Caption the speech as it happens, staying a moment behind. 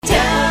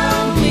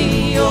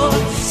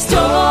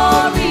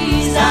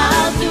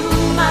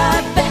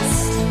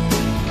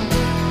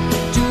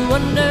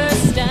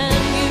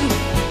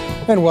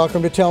And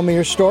welcome to Tell Me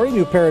Your Story,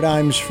 New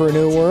Paradigms for a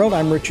New World.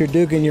 I'm Richard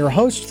Dugan, your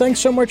host. Thanks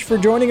so much for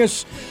joining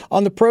us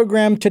on the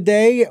program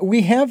today.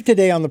 We have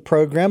today on the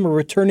program a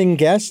returning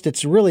guest.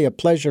 It's really a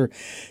pleasure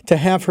to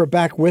have her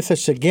back with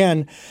us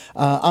again.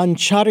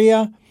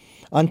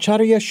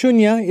 Ancharya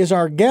Shunya is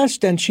our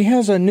guest, and she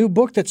has a new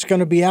book that's going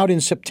to be out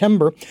in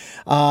September.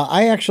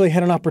 I actually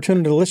had an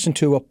opportunity to listen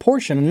to a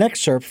portion, an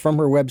excerpt from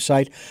her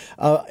website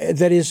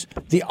that is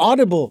the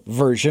audible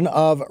version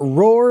of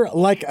Roar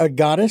Like a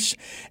Goddess,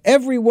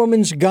 Every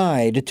Woman's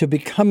Guide to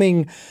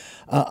Becoming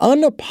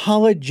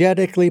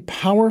Unapologetically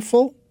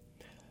Powerful,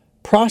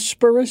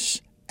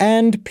 Prosperous,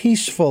 and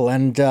Peaceful.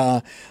 And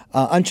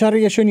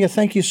Ancharya Shunya,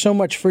 thank you so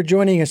much for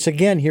joining us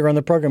again here on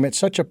the program. It's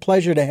such a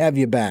pleasure to have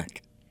you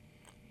back.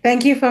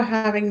 Thank you for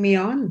having me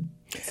on.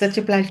 Such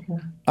a pleasure.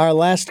 Our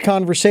last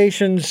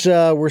conversations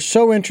were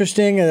so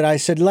interesting that I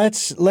said,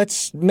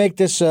 let's make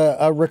this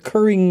a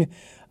recurring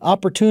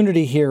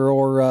opportunity here,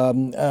 or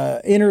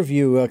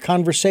interview, a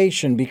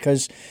conversation,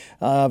 because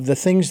the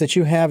things that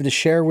you have to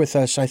share with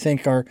us, I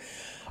think, are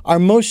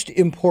most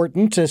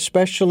important,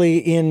 especially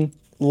in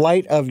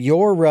light of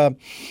your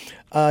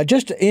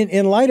just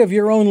in light of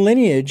your own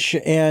lineage.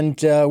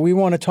 And we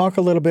want to talk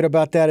a little bit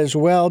about that as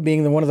well,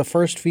 being one of the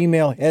first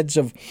female heads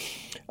of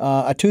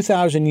a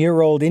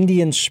 2,000-year-old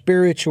Indian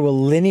spiritual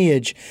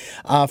lineage.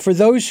 For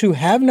those who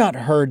have not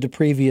heard the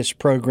previous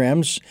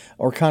programs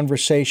or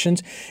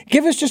conversations,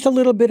 give us just a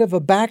little bit of a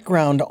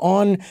background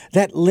on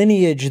that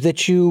lineage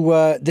that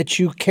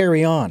you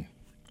carry on.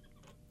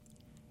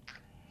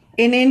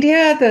 In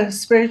India, the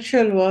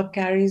spiritual work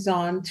carries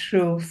on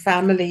through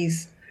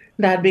families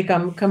that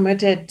become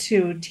committed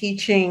to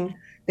teaching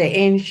the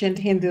ancient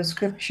Hindu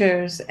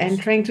scriptures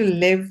and trying to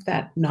live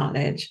that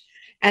knowledge.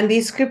 And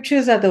these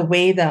scriptures are the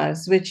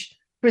Vedas, which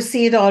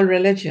precede all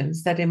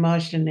religions that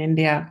emerged in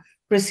India,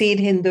 precede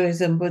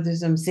Hinduism,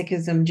 Buddhism,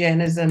 Sikhism,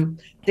 Jainism.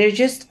 They're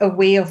just a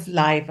way of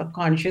life, a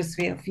conscious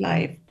way of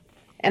life.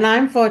 And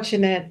I'm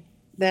fortunate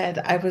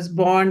that I was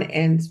born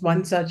in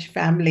one such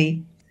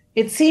family.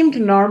 It seemed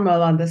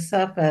normal on the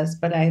surface,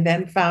 but I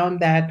then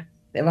found that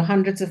there were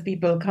hundreds of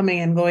people coming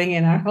and going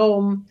in our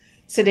home,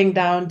 sitting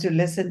down to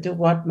listen to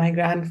what my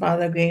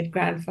grandfather,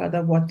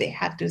 great-grandfather, what they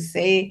had to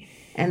say.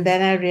 And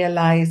then I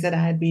realized that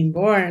I had been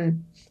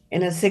born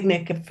in a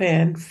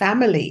significant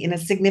family,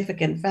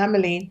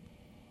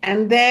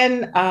 And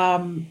then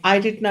I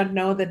did not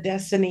know that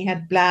destiny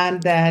had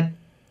planned that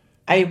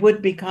I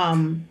would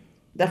become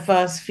the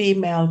first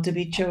female to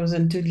be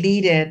chosen to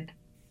lead it.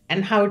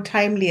 And how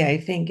timely, I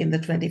think, in the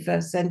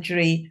 21st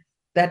century,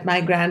 that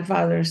my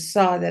grandfather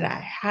saw that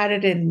I had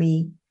it in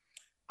me.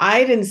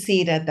 I didn't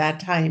see it at that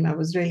time. I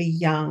was really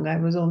young. I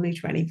was only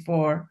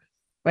 24.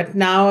 But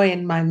now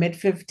in my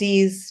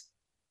mid-50s,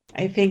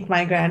 I think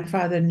my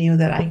grandfather knew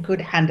that I could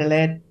handle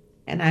it.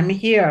 And I'm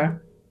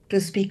here to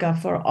speak up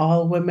for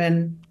all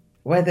women,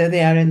 whether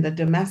they are in the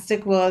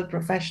domestic world,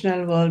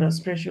 professional world, or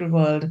spiritual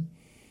world.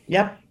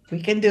 Yep,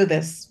 we can do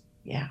this.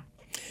 Yeah.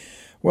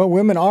 Well,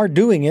 women are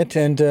doing it,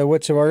 and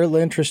what's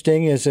really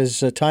interesting is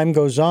as time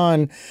goes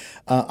on,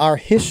 our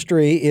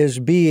history is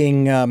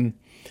being, I'm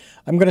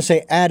going to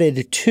say,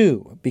 added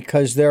to,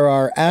 because there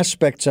are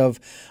aspects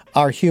of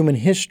our human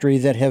history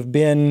that have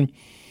been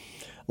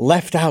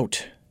left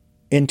out,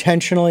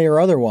 intentionally or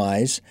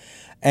otherwise.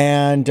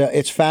 And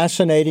it's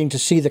fascinating to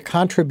see the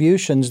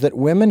contributions that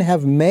women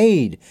have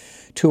made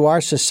to our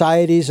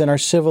societies and our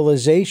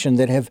civilization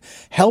that have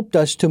helped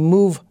us to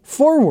move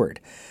forward.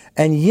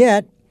 And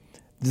yet,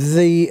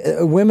 the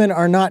women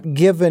are not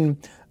given,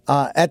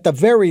 at the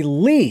very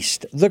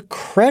least, the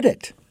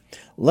credit,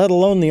 let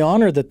alone the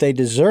honor that they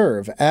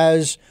deserve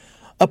as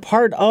a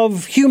part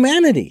of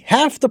humanity,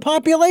 half the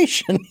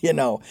population,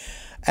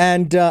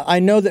 And I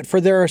know that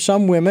there are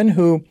some women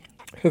who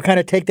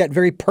kind of take that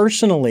very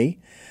personally,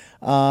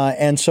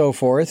 and so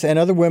forth, and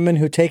other women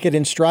who take it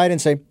in stride and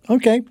say,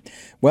 okay,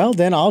 well,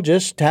 then I'll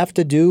just have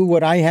to do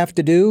what I have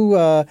to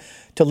do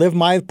to live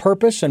my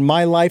purpose and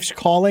my life's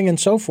calling and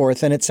so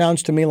forth. And it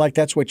sounds to me like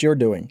that's what you're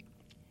doing.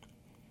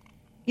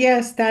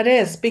 Yes, that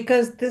is,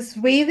 because this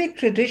Vedic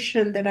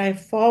tradition that I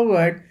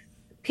forward,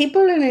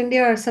 people in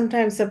India are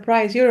sometimes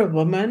surprised. You're a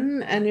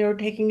woman and you're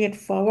taking it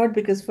forward,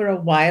 because for a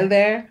while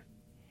there,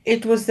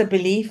 it was the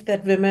belief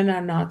that women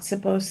are not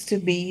supposed to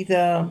be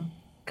the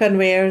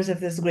conveyors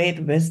of this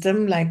great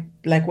wisdom,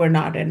 like we're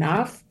not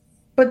enough.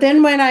 But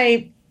then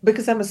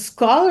because I'm a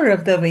scholar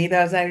of the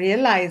Vedas, I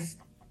realized,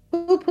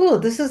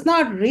 this is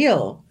not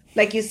real.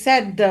 Like you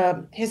said,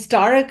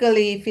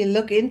 historically, if you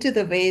look into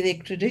the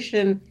Vedic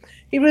tradition,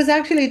 it was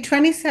actually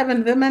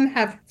 27 women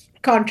have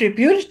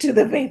contributed to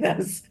the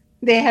Vedas.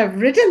 They have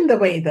written the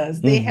Vedas.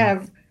 Mm-hmm. They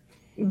have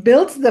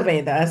built the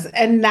Vedas.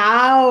 And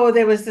now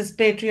there was this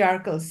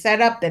patriarchal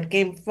setup that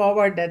came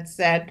forward that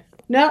said,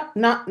 no,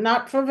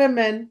 not for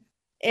women.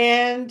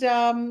 And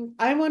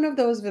I'm one of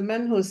those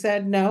women who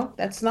said, no,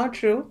 that's not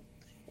true.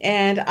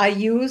 And I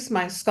use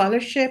my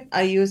scholarship,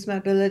 I use my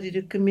ability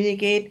to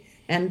communicate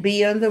and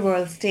be on the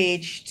world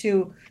stage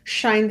to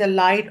shine the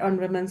light on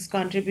women's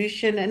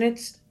contribution. And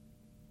it's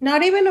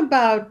not even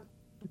about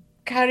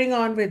carrying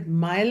on with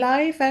my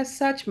life as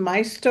such,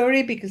 my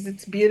story, because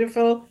it's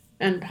beautiful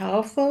and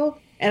powerful,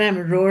 and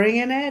I'm roaring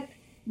in it.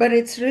 But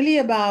it's really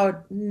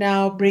about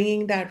now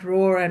bringing that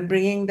roar and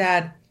bringing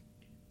that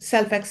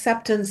self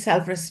acceptance,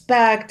 self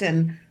respect,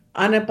 and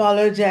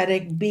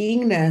unapologetic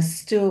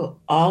beingness to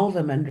all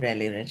women,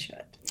 really,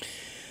 Richard.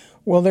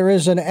 Well, there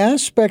is an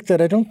aspect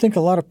that I don't think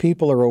a lot of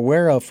people are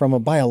aware of from a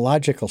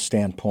biological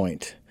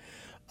standpoint.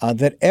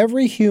 That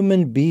every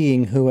human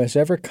being who has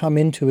ever come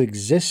into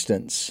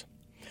existence,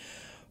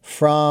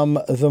 from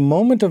the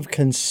moment of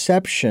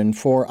conception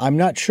for I'm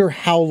not sure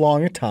how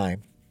long a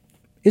time,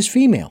 is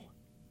female.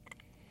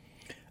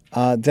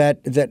 Matter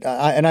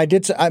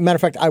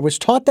of fact, I was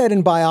taught that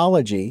in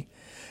biology,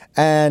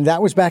 and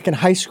that was back in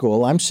high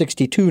school. I'm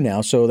 62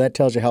 now, so that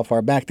tells you how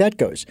far back that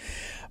goes.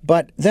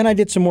 But then I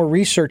did some more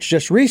research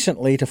just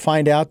recently to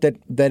find out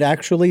that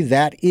actually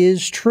that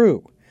is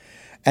true.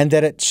 And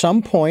that at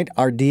some point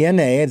our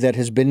DNA that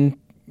has been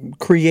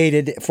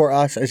created for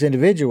us as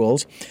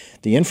individuals,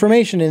 the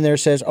information in there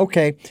says,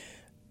 okay,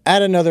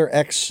 add an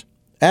X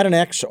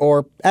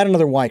or add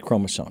another Y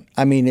chromosome.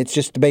 I mean, it's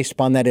just based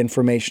upon that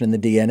information in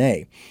the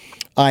DNA.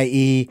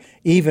 I.e.,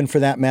 even for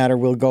that matter,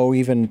 we'll go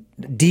even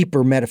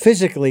deeper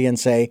metaphysically and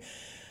say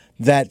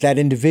that that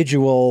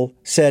individual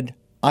said,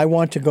 I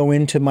want to go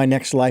into my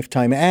next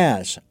lifetime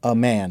as a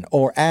man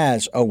or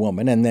as a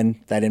woman, and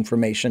then that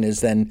information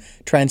is then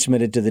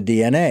transmitted to the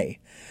DNA.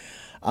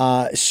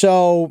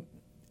 So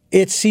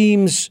it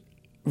seems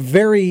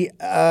very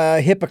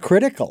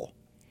hypocritical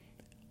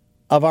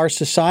of our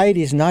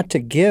societies not to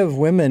give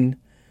women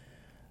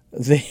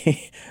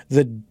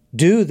the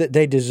due that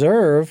they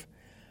deserve,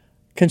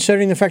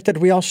 considering the fact that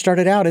we all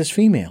started out as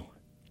female.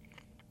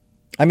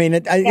 I mean,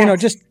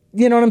 Yes.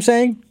 you know what I'm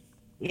saying?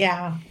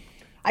 Yeah.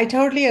 I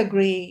totally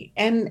agree.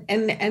 And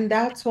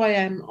that's why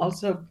I'm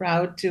also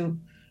proud to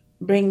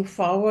bring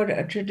forward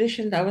a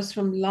tradition that was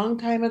from a long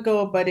time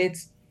ago, but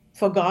it's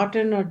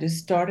forgotten or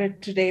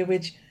distorted today,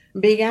 which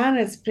began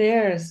as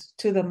prayers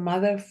to the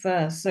mother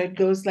first. So it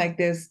goes like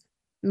this: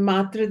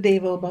 Matra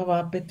Devo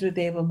Bhava, Pitru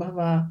Devo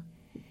Bhava,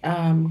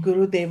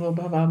 Guru Devo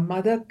Bhava.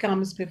 Mother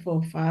comes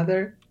before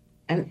father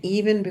and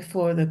even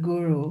before the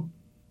guru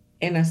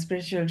in a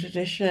spiritual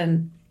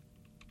tradition.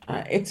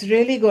 It's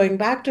really going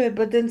back to it,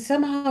 but then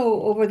somehow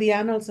over the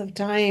annals of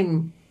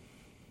time,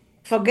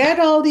 forget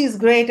all these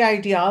great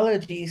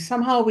ideologies.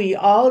 Somehow we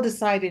all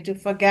decided to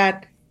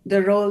forget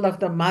the role of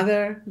the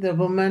mother, the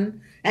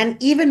woman, and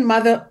even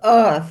Mother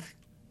Earth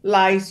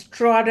lies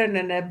trodden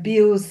and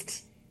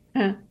abused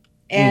Mm.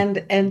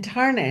 and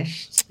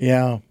tarnished,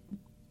 Yeah.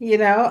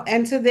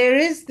 And so there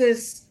is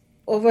this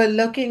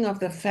overlooking of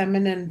the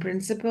feminine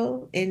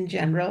principle in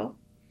general.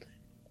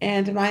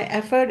 And my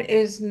effort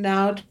is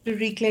now to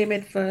reclaim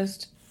it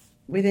first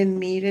within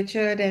me,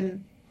 Richard.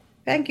 And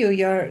thank you.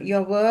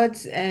 Your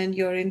words and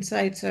your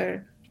insights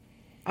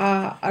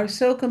are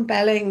so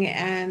compelling,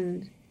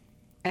 and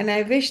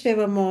I wish there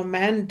were more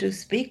men to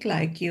speak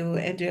like you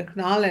and to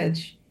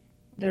acknowledge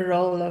the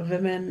role of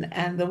women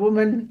and the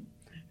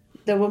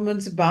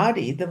woman's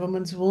body, the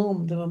woman's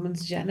womb, the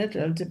woman's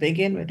genital to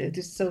begin with. It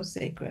is so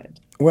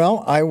sacred.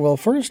 Well, I will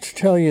first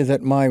tell you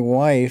that my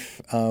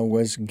wife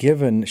was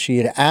given, she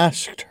had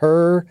asked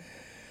her,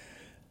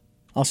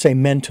 I'll say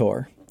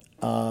mentor.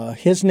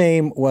 His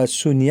name was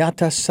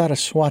Sunyata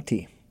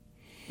Saraswati.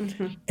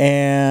 Mhm.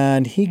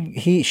 And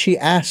she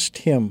asked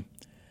him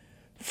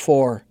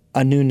for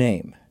a new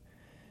name.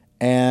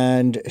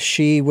 And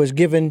she was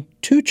given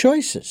two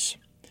choices.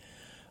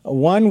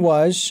 One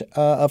was,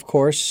 of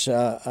course,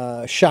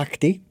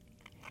 Shakti.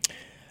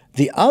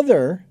 The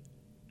other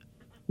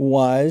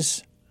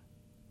was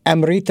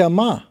Amrita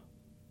Ma.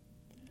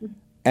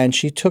 And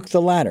she took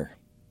the latter,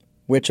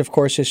 which, of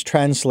course, is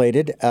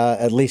translated,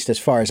 at least as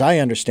far as I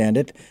understand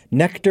it,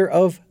 nectar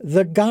of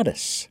the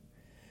goddess.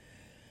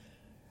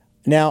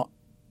 Now,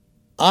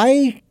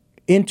 I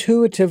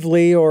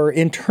intuitively or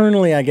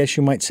internally, I guess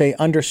you might say,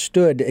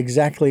 understood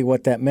exactly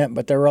what that meant,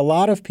 but there are a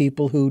lot of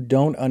people who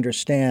don't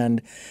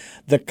understand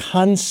the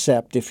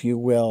concept, if you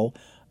will,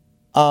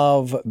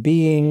 of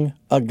being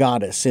a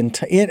goddess,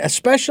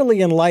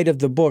 especially in light of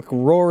the book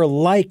Roar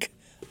Like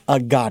a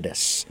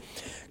Goddess.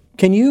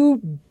 Can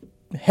you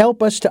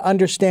help us to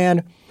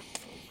understand,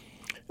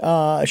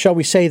 shall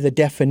we say, the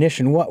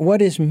definition?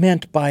 What is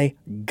meant by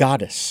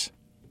goddess?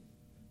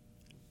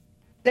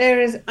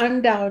 There is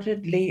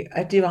undoubtedly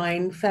a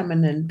divine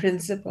feminine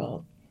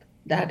principle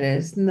that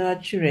is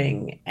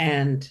nurturing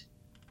and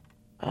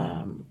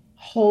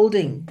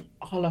holding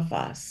all of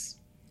us.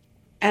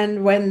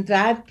 And when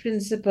that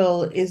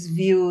principle is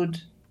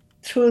viewed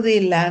through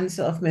the lens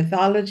of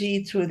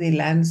mythology, through the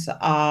lens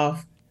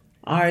of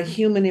our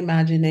human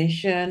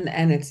imagination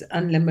and its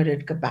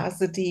unlimited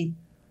capacity,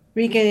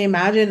 we can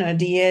imagine a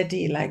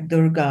deity like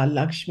Durga,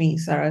 Lakshmi,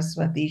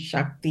 Saraswati,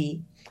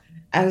 Shakti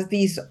as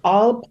these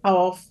all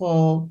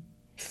powerful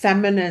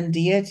feminine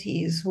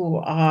deities who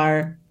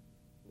are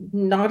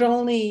not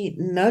only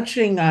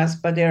nurturing us,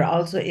 but they're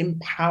also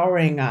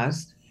empowering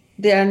us.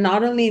 They are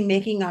not only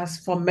making us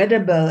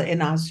formidable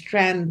in our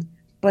strength,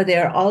 but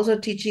they're also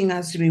teaching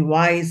us to be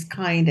wise,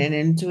 kind, and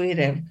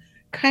intuitive,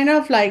 kind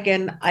of like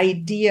an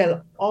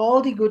ideal.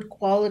 All the good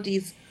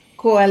qualities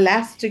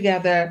coalesce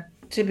together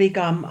to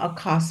become a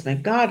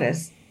cosmic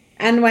goddess.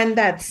 And when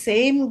that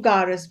same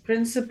goddess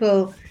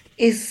principle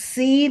is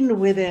seen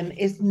within,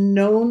 is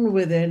known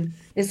within,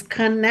 is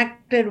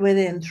connected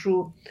within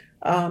through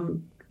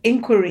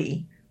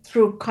inquiry,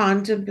 through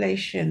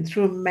contemplation,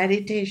 through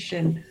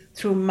meditation,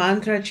 through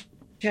mantra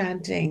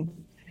chanting,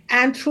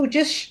 and through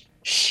just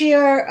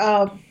sheer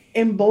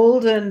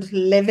emboldened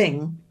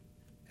living,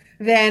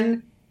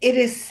 then it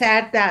is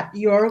said that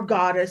your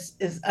goddess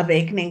is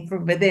awakening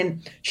from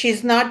within.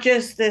 She's not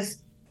just this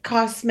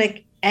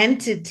cosmic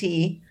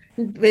entity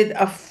with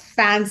a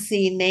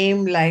fancy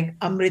name like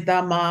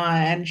Amrita Ma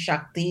and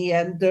Shakti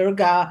and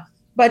Durga,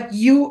 but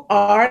you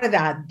are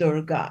that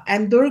Durga.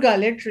 And Durga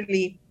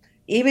literally,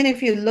 even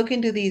if you look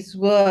into these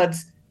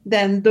words,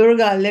 then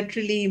Durga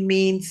literally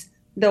means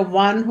the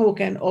one who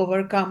can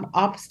overcome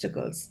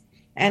obstacles.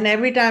 And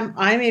every time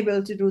I'm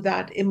able to do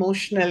that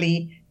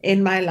emotionally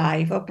in my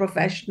life or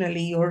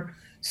professionally or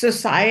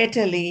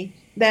societally,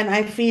 then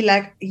I feel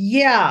like,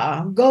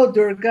 yeah, go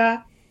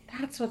Durga.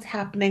 That's what's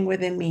happening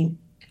within me.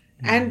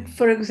 And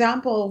for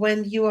example,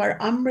 when you are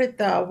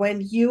Amrita,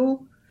 when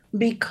you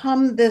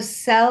become the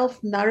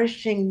self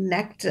nourishing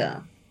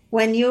nectar,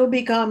 when you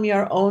become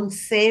your own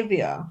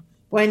savior,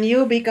 when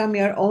you become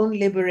your own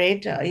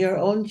liberator, your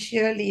own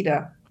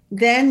cheerleader,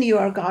 then you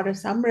are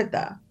Goddess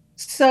Amrita.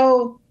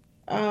 So,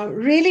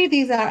 really,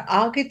 these are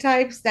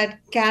archetypes that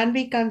can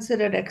be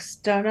considered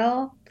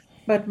external.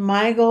 But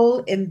my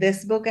goal in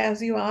this book,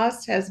 as you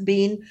asked, has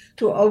been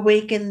to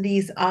awaken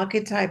these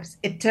archetypes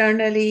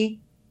eternally,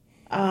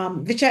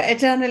 which are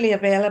eternally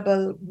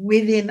available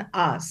within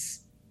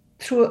us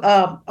through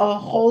a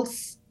whole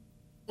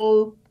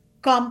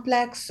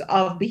complex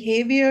of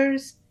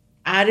behaviors,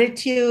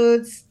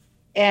 attitudes,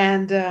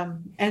 and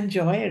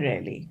joy,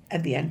 really,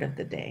 at the end of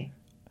the day.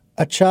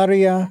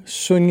 Acharya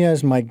Shunya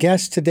is my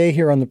guest today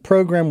here on the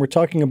program. We're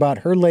talking about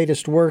her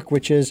latest work,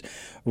 which is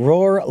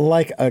Roar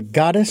Like a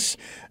Goddess.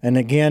 And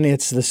again,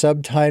 it's the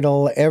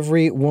subtitle,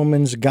 Every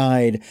Woman's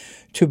Guide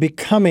to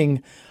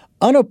Becoming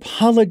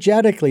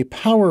Unapologetically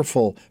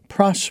Powerful,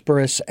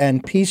 Prosperous,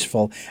 and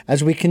Peaceful,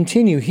 as we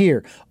continue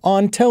here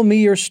on Tell Me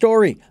Your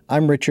Story.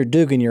 I'm Richard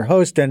Dugan, your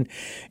host, and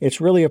it's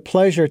really a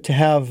pleasure to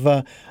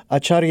have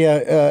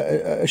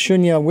Acharya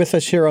Shunya with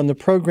us here on the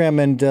program.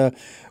 And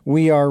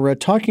we are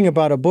talking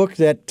about a book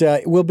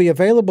that will be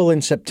available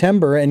in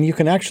September, and you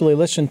can actually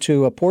listen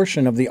to a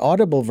portion of the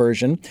Audible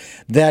version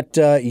that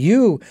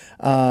you,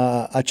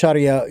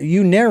 Acharya,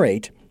 you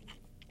narrate,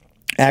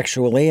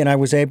 actually, and I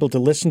was able to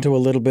listen to a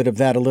little bit of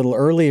that a little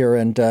earlier,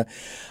 and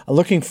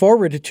looking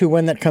forward to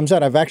when that comes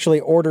out. I've actually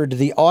ordered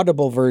the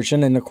Audible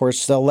version, and of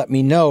course they'll let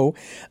me know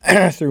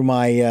through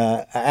my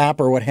app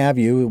or what have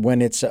you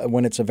when it's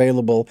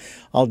available.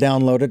 I'll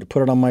download it,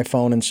 put it on my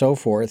phone, and so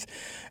forth,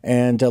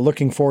 and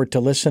looking forward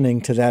to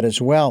listening to that as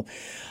well.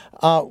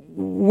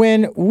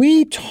 When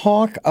we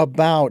talk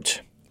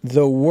about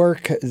the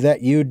work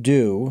that you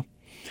do,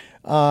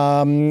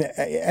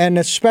 and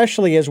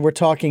especially as we're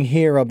talking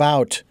here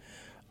about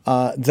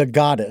the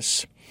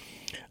goddess.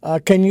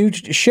 Can you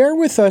share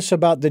with us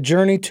about the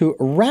journey to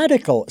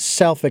radical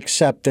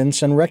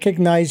self-acceptance and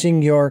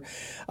recognizing your,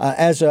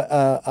 as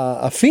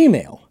a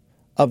female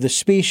of the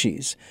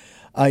species,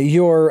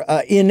 your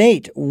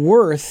innate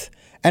worth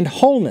and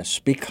wholeness?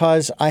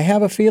 Because I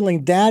have a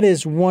feeling that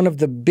is one of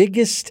the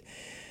biggest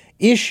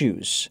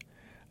issues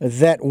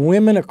that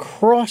women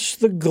across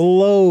the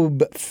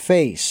globe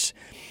face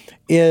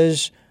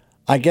is,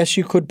 I guess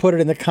you could put it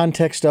in the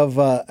context of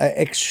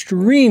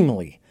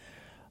extremely,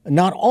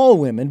 not all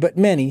women, but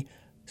many,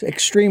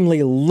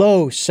 extremely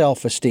low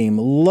self-esteem,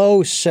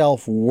 low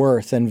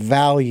self-worth and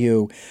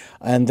value,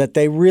 and that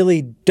they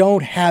really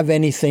don't have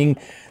anything.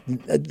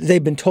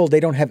 They've been told they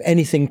don't have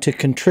anything to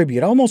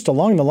contribute, almost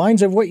along the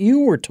lines of what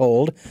you were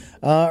told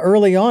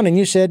early on, and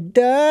you said,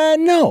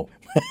 no.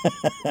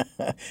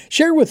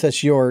 Share with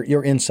us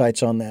your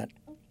insights on that.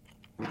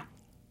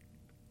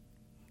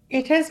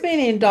 It has been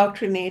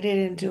indoctrinated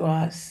into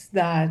us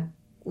that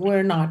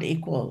we're not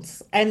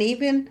equals. And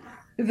even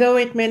though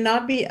it may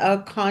not be a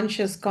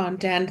conscious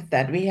content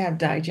that we have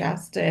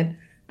digested,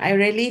 I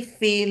really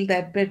feel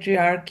that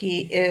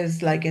patriarchy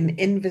is like an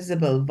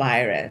invisible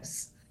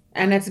virus,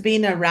 and it's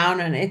been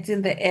around and it's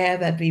in the air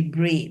that we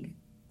breathe.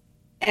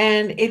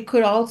 And it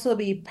could also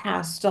be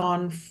passed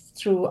on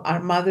through our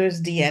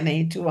mother's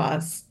DNA to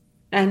us.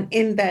 And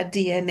in that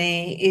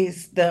DNA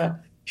is the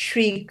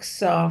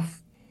shrieks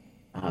of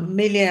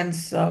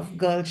millions of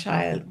girl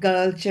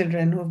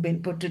children who've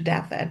been put to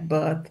death at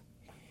birth,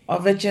 or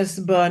witches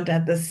burnt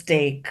at the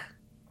stake,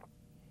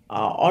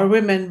 or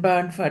women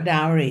burned for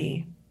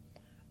dowry,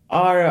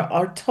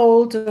 or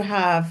told to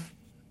have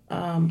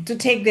to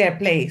take their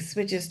place,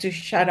 which is to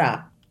shut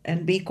up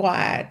and be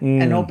quiet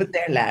and open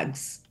their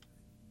legs.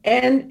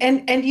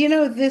 And you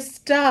know, this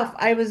stuff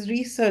I was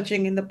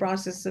researching in the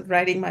process of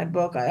writing my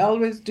book. I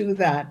always do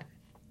that.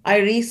 I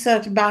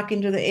research back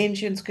into the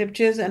ancient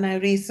scriptures and I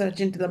research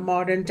into the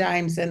modern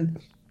times. And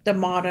the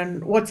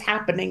modern, what's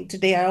happening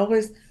today.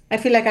 I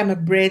feel like I'm a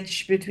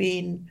bridge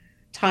between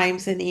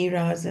times and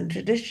eras and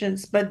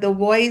traditions, but the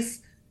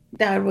voice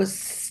that was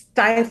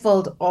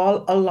stifled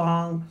all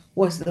along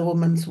was the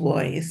woman's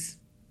voice.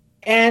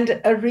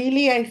 And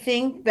really, I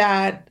think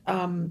that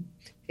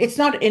it's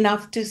not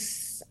enough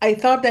I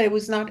thought that it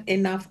was not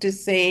enough to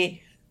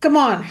say, come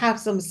on, have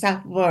some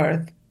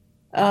self-worth.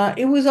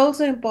 It was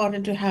also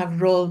important to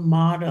have role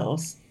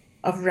models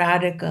of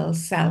radical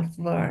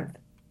self-worth.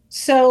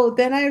 So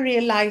then I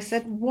realized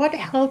that what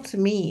helped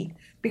me,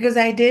 because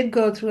I did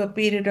go through a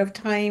period of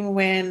time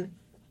when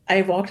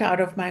I walked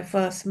out of my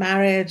first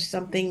marriage,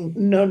 something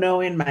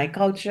no in my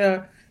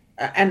culture.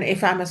 And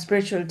if I'm a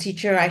spiritual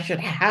teacher, I should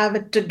have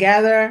it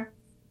together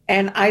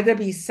and either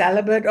be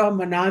celibate or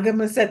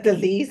monogamous at the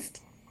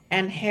least.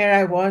 And here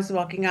I was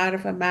walking out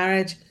of a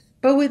marriage,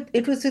 but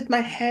it was with my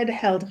head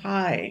held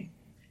high.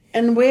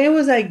 And where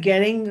was I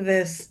getting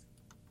this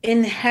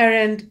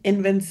inherent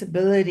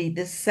invincibility,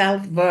 this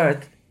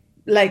self-worth?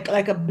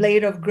 Like a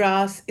blade of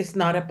grass is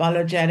not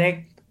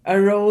apologetic, a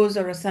rose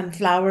or a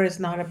sunflower is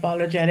not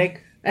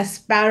apologetic, a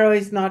sparrow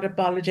is not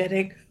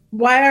apologetic.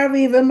 Why are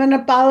we women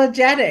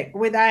apologetic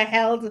with our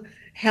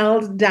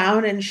held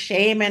down in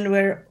shame and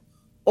we're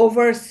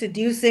over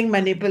seducing,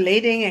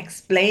 manipulating,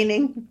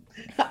 explaining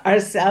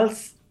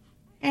ourselves?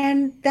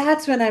 And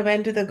that's when I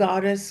went to the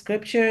goddess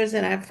scriptures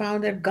and I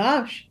found that,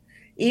 gosh,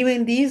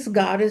 even these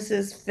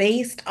goddesses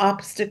faced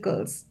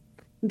obstacles.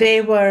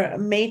 They were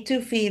made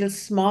to feel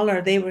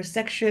smaller, they were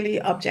sexually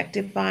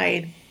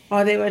objectified,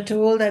 or they were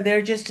told that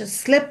they're just a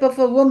slip of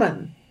a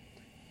woman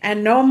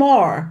and no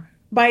more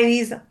by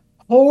these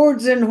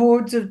hordes and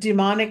hordes of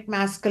demonic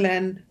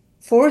masculine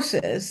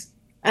forces.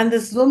 And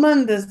this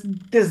woman,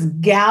 this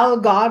gal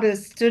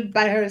goddess, stood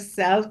by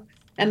herself.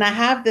 And I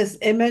have this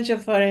image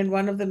of her in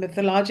one of the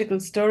mythological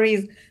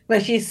stories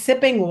where she's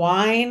sipping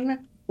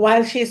wine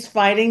while she's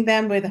fighting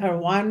them with her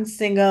one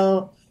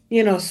single,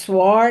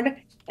 sword.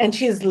 And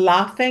she's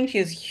laughing,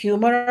 she's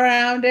humor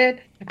around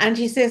it. And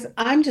she says,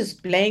 I'm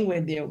just playing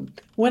with you.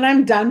 When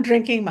I'm done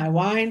drinking my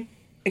wine,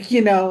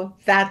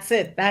 that's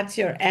it. That's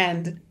your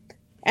end.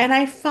 And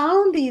I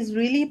found these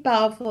really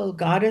powerful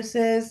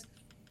goddesses,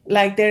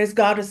 like there's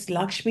goddess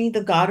Lakshmi,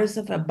 the goddess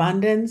of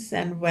abundance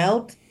and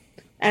wealth.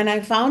 And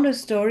I found a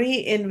story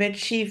in which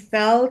she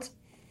felt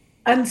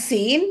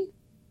unseen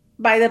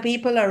by the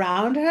people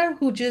around her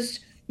who just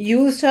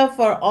used her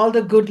for all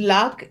the good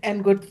luck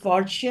and good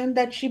fortune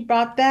that she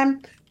brought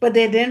them, but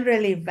they didn't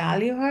really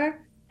value her.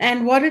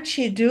 And what did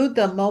she do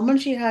the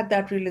moment she had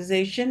that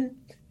realization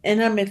in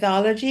her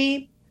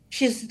mythology?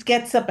 She just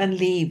gets up and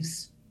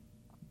leaves.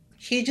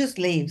 She just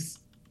leaves.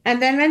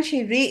 And then when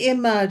she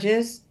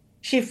re-emerges,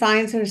 she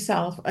finds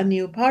herself a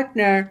new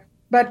partner,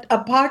 but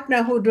a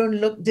partner who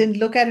didn't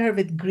look at her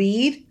with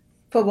greed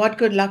for what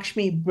could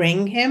Lakshmi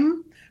bring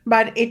him,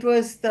 but it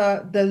was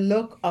the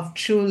look of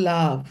true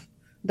love,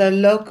 the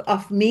look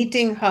of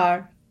meeting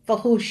her for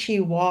who she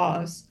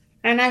was.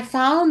 And I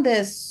found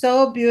this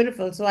so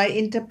beautiful. So I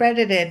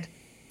interpreted it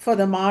for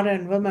the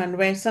modern woman,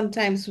 where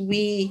sometimes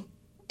we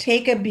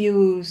take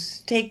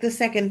abuse, take the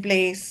second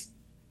place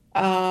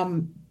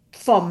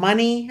for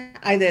money,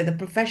 either at the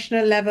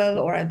professional level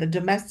or at the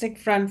domestic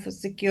front for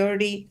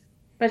security.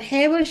 But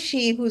here was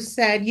she who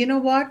said, you know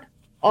what?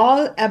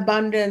 All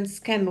abundance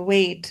can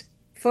wait.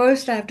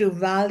 First, I have to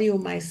value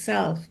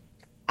myself.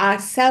 Our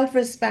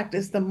self-respect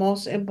is the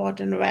most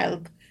important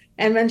wealth.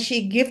 And when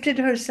she gifted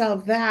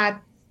herself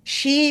that,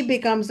 she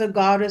becomes a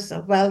goddess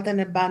of wealth and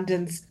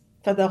abundance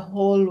for the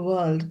whole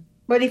world.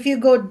 But if you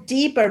go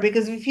deeper,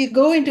 because if you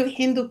go into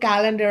Hindu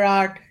calendar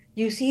art,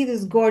 you see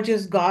this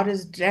gorgeous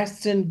goddess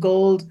dressed in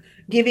gold,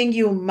 giving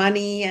you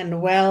money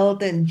and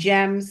wealth and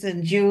gems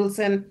and jewels,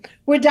 and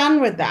we're done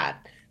with that.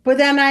 But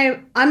then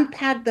I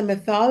unpacked the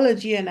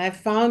mythology and I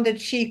found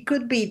that she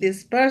could be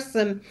this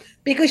person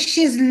because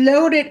she's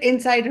loaded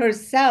inside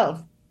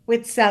herself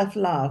with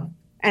self-love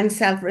and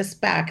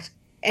self-respect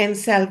and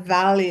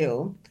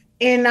self-value,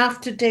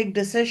 enough to take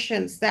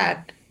decisions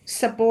that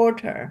support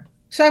her.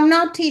 So I'm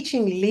not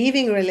teaching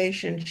leaving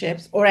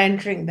relationships or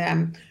entering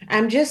them.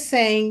 I'm just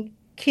saying,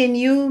 can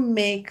you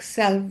make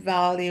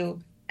self-value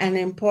an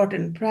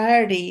important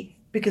priority?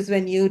 Because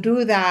when you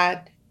do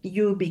that,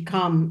 you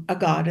become a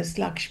goddess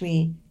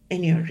Lakshmi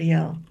in your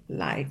real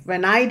life.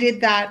 When I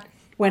did that,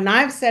 when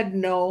I've said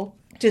no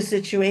to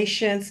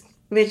situations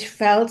which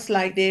felt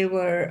like they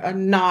were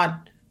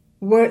not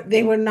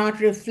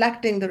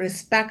reflecting the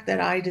respect that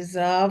I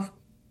deserve,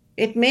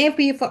 it may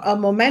be for a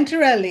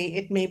momentarily,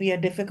 it may be a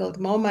difficult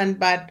moment,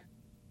 but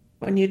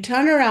when you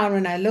turn around,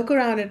 when I look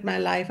around at my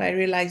life, I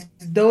realize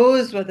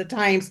those were the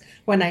times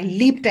when I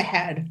leaped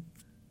ahead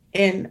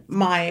in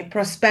my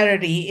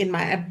prosperity, in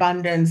my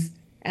abundance,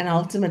 and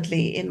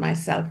ultimately in my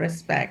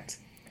self-respect.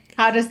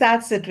 How does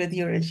that sit with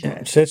you, Richard?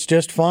 It sits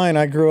just fine.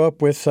 I grew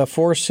up with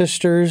 4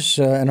 sisters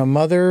and a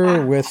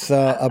mother, with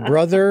a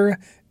brother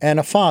and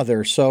a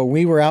father. So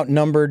we were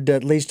outnumbered,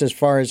 at least as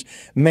far as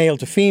male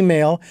to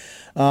female,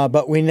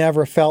 but we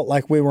never felt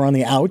like we were on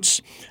the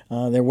outs.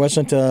 There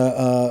wasn't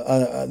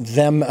a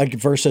them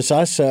versus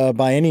us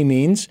by any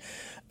means.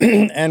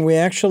 and we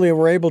actually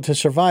were able to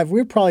survive. We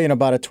were probably in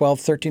about a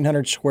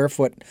 1,300 square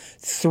foot,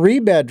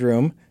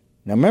 3-bedroom.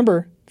 Now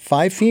remember,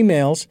 5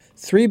 females,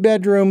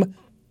 3-bedroom,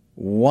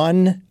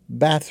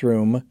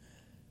 1-bathroom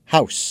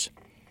house.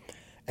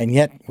 And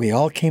yet we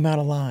all came out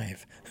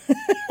alive.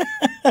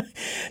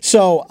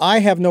 So I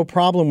have no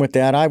problem with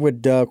that. I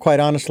would quite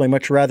honestly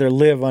much rather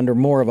live under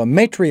more of a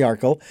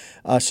matriarchal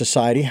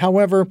society.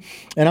 However,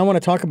 and I want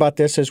to talk about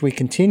this as we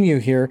continue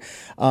here,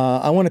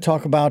 I want to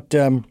talk about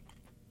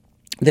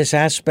this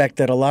aspect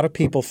that a lot of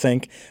people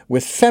think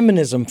with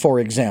feminism, for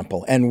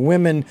example, and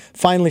women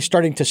finally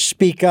starting to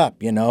speak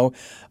up, you know,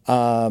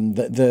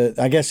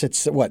 I guess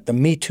it's the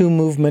Me Too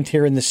movement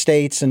here in the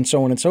States and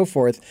so on and so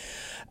forth,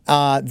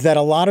 that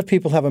a lot of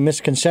people have a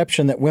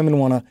misconception that women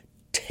want to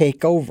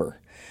take over.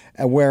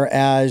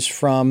 Whereas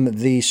from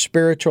the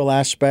spiritual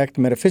aspect,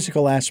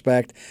 metaphysical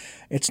aspect,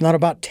 it's not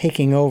about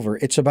taking over.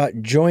 It's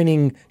about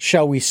joining,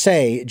 shall we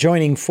say,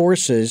 joining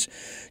forces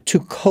to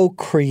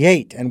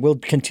co-create. And we'll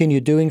continue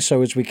doing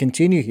so as we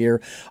continue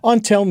here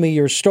on Tell Me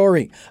Your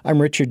Story.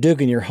 I'm Richard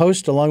Dugan, your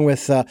host, along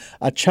with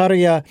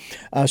Acharya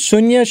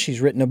Sunya. She's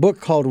written a book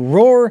called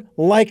Roar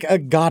Like a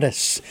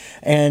Goddess.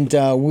 And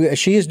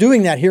she is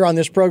doing that here on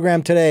this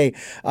program today,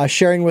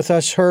 sharing with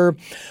us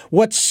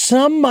what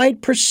some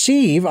might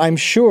perceive, I'm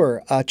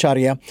sure,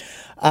 Acharya,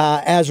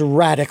 as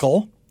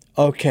radical.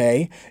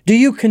 Okay. Do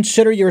you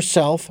consider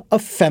yourself a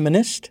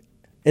feminist?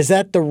 Is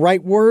that the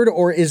right word,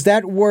 or has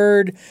that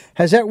word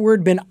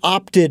been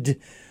opted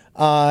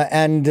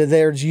and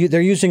they're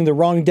using the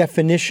wrong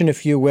definition,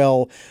 if you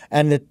will,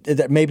 and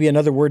that maybe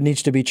another word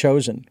needs to be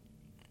chosen?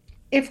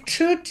 If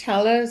truth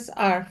tellers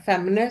are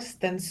feminists,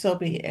 then so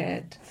be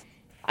it.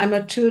 I'm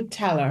a truth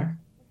teller,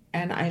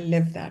 and I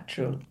live that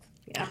truth.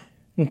 Yeah.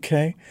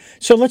 Okay.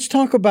 So let's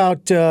talk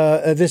about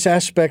this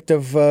aspect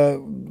of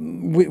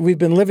we've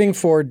been living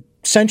for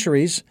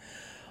centuries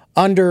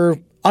under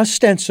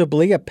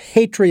ostensibly a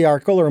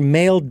patriarchal or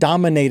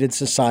male-dominated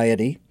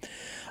society.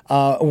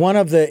 One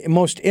of the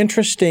most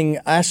interesting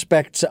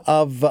aspects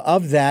of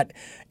that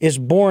is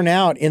borne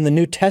out in the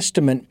New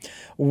Testament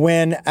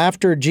when,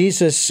 after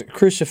Jesus'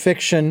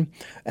 crucifixion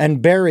and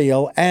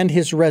burial and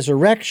his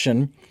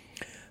resurrection,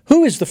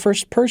 who is the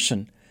first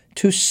person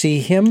to see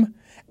him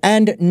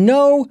and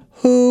know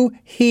who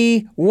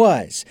he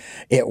was?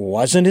 It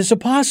wasn't his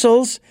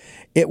apostles.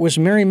 It was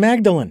Mary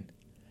Magdalene.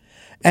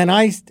 And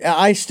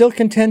I still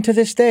contend to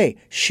this day,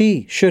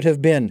 she should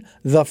have been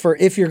the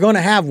first. If you're going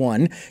to have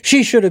one,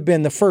 she should have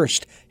been the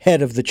first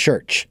head of the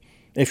church,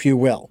 if you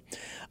will,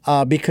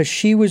 because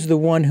she was the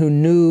one who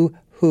knew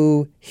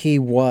who he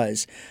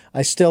was.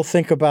 I still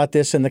think about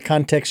this in the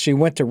context. She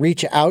went to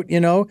reach out,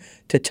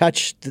 to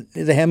touch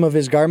the hem of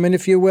his garment,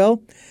 if you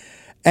will.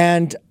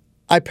 And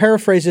I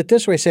paraphrase it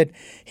this way.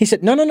 He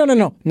said, no,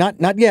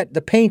 not yet.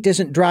 The paint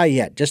isn't dry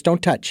yet. Just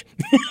don't touch.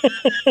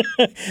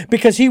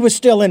 Because he was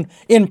still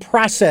in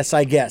process,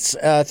 I guess,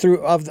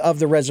 of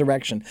the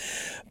resurrection.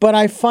 But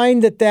I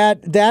find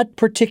that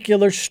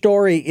particular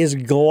story is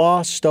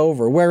glossed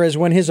over. Whereas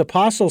when his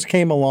apostles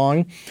came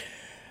along,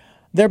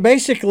 they're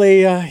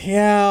basically,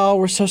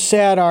 we're so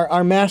sad.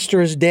 Our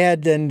master is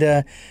dead,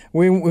 and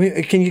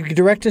we can you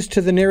direct us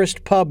to the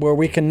nearest pub where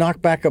we can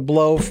knock back a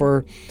blow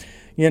for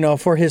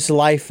his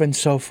life and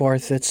so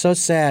forth. It's so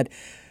sad.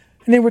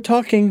 And they were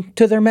talking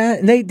to their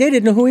man. They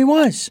didn't know who he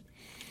was.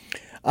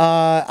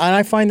 And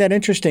I find that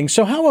interesting.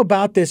 So how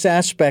about this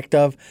aspect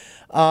of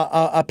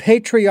a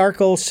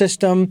patriarchal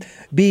system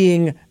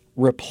being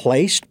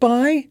replaced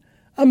by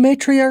a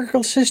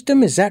matriarchal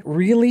system? Is that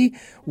really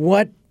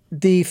what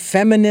the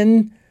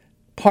feminine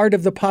part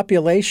of the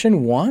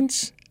population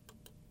wants?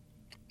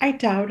 I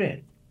doubt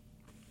it.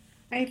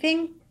 I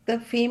think the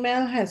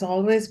female has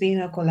always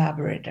been a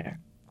collaborator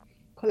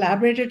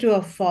to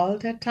a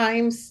fault at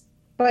times,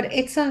 but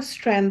it's our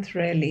strength,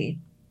 really.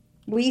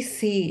 We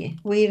see,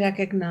 we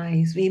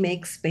recognize, we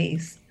make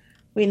space.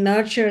 We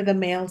nurture the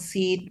male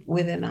seed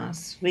within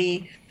us.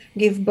 We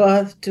give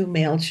birth to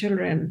male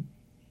children.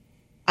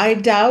 I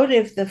doubt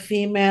if the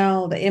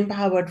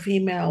empowered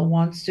female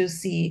wants to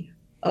see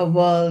a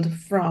world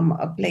from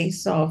a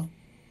place of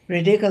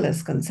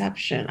ridiculous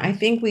conception. I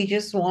think we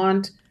just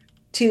want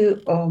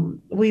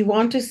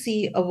to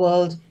see a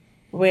world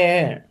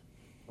where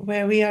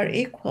we are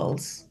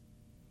equals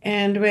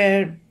and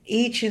where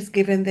each is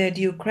given their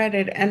due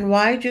credit. And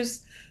why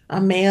just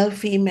a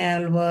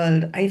male-female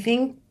world? I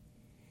think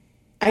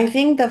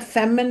the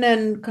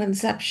feminine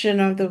conception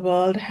of the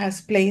world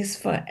has place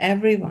for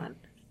everyone,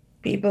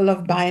 people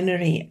of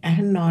binary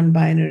and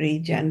non-binary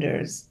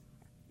genders.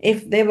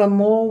 If there were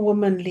more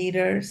women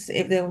leaders,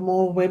 if there were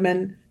more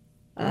women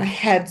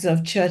heads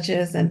of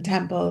churches and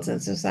temples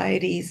and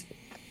societies,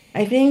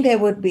 I think there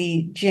would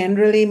be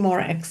generally more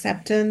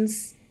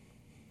acceptance,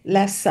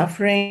 less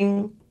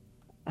suffering,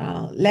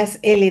 less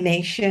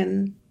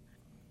alienation,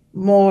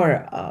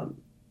 more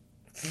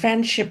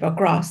friendship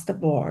across the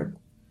board.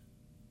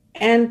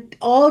 And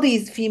all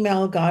these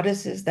female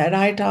goddesses that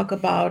I talk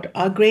about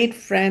are great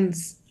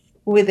friends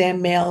with their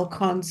male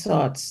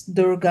consorts,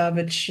 Durga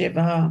with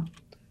Shiva,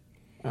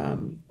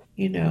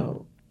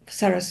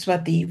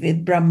 Saraswati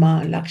with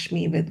Brahma,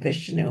 Lakshmi with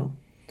Vishnu.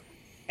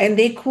 And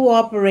they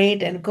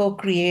cooperate and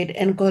co-create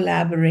and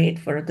collaborate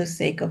for the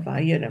sake of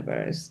our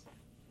universe.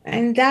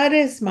 And that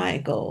is my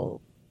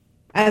goal.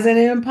 As an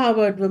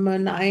empowered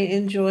woman, I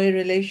enjoy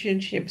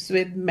relationships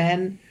with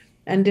men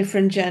and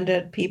different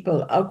gendered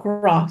people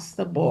across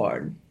the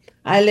board.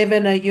 I live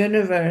in a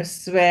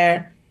universe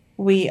where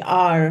we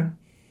are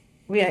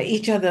we are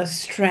each other's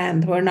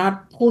strength. We're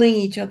not pulling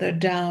each other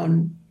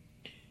down.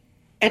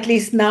 At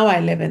least now I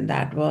live in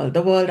that world,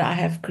 the world I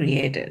have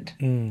created,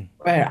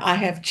 where I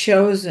have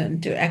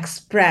chosen to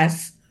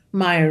express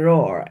my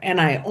roar,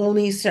 and I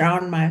only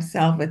surround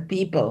myself with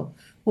people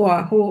who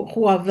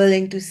are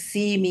willing to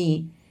see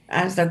me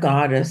as the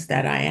goddess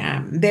that I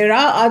am. There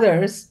are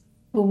others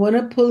who want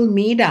to pull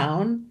me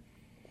down,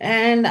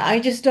 and I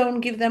just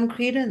don't give them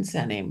credence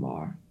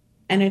anymore.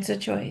 And it's a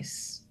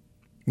choice.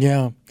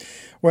 Yeah.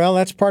 Well,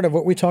 that's part of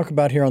what we talk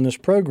about here on this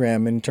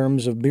program in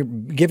terms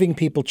of giving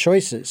people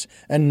choices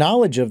and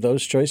knowledge of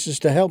those choices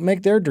to help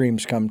make their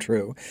dreams come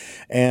true.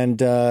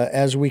 And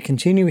as we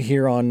continue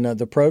here on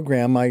the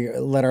program, I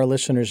let our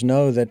listeners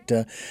know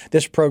that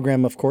this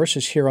program, of course,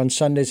 is here on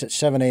Sundays at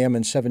 7 a.m.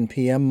 and 7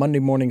 p.m., Monday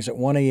mornings at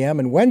 1 a.m.,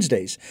 and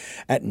Wednesdays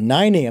at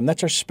 9 a.m.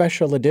 That's our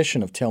special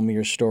edition of Tell Me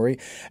Your Story.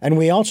 And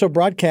we also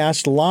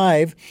broadcast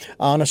live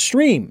on a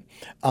stream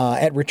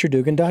at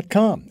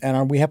richarddugan.com.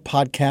 And we have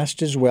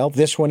podcasts as well,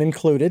 this one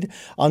included,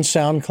 on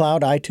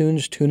SoundCloud,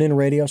 iTunes, TuneIn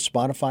Radio,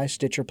 Spotify,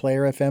 Stitcher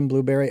Player FM,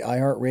 Blueberry,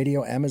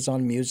 iHeartRadio,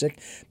 Amazon Music,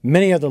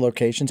 many other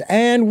locations.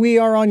 And we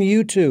are on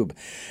YouTube.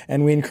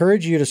 And we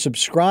encourage you to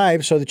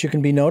subscribe so that you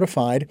can be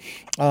notified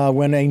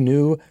when a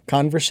new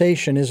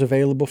conversation is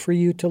available for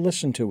you to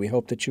listen to. We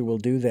hope that you will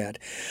do that.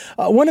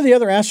 One of the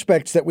other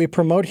aspects that we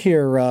promote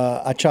here,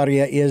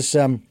 Acharya,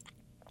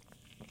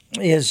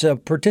 is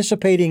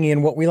participating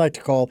in what we like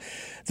to call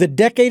the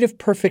Decade of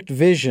Perfect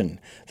Vision,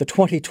 the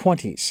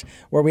 2020s,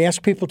 where we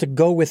ask people to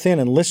go within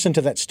and listen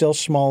to that still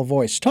small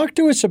voice. Talk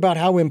to us about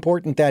how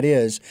important that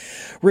is,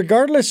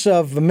 regardless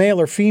of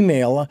male or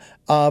female,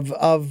 of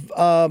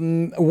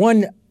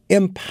one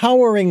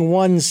empowering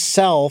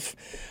oneself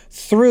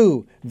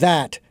through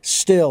that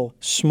still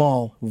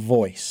small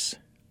voice.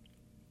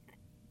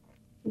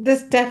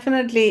 This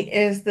definitely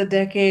is the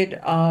decade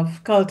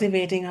of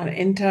cultivating our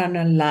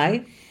internal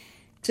life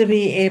to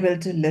be able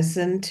to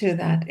listen to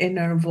that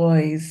inner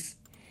voice.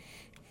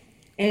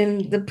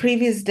 In the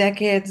previous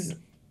decades,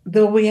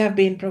 though we have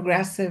been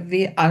progressive,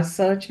 our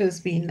search has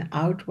been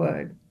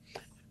outward.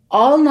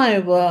 All my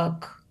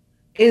work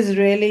is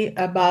really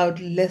about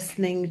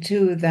listening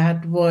to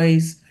that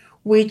voice,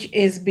 which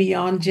is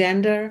beyond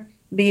gender,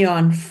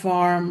 beyond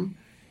form.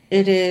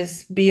 It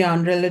is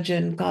beyond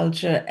religion,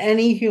 culture,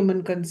 any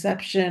human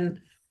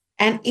conception,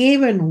 and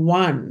even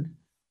one.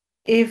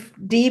 If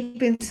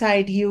deep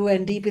inside you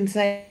and deep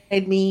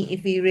inside me,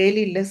 if we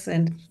really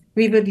listened,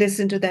 we would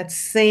listen to that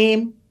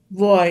same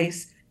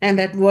voice, and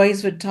that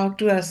voice would talk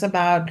to us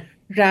about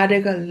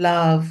radical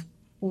love,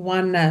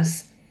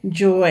 oneness,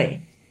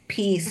 joy,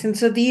 peace. And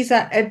so these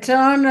are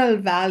eternal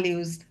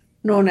values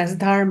known as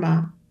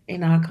dharma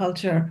in our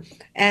culture.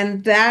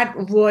 And that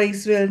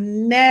voice will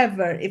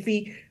never, if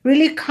we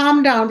really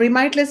calm down, we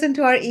might listen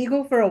to our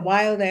ego for a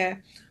while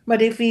there,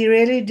 but if we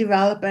really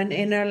develop an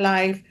inner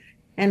life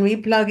and we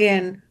plug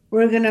in,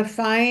 we're going to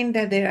find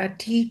that there are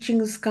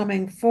teachings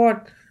coming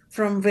forth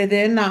from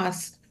within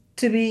us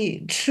to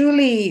be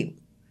truly,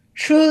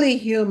 truly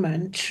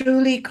human,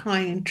 truly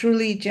kind,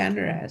 truly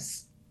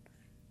generous.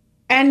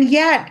 And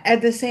yet,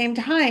 at the same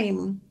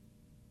time,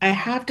 I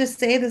have to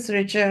say this,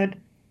 Richard,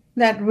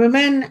 that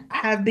women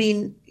have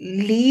been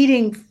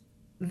leading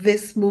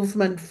this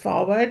movement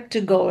forward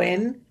to go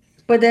in,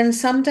 but then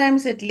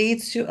sometimes it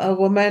leads to a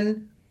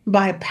woman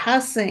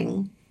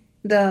bypassing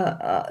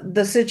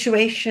the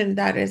situation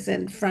that is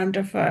in front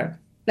of her.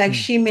 Like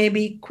she may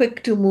be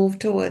quick to move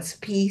towards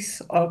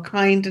peace or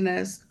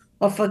kindness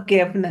or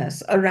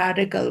forgiveness or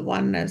radical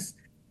oneness.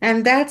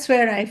 And that's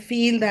where I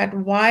feel that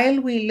while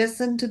we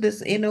listen to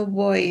this inner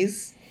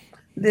voice,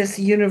 this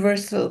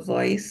universal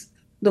voice,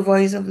 the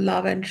voice of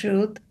love and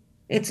truth,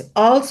 it's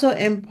also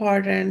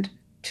important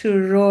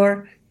to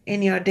roar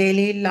in your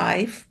daily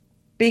life,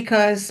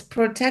 because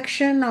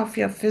protection of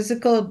your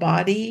physical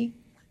body,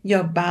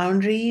 your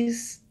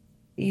boundaries,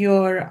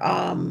 your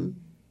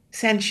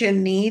sentient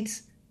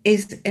needs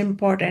is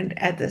important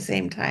at the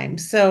same time.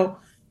 So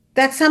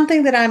that's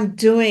something that I'm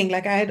doing.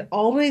 Like I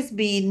always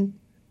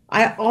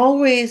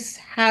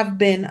have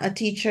been a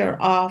teacher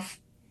of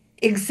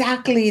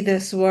exactly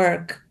this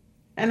work.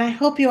 And I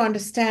hope you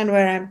understand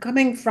where I'm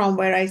coming from,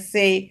 where I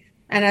say,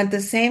 and at the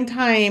same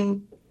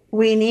time,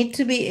 we need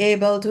to be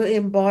able to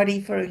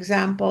embody, for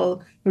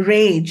example,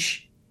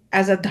 rage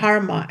as a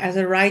dharma, as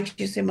a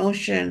righteous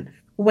emotion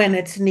when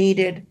it's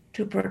needed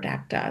to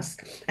protect us.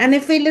 And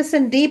if we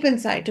listen deep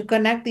inside to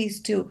connect these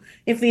two,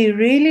 if we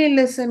really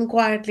listen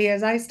quietly,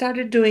 as I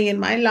started doing in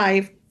my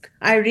life,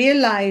 I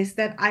realized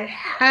that I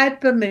had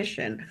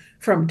permission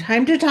from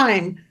time to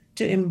time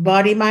to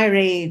embody my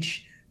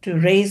rage, to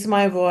raise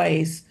my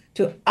voice,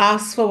 to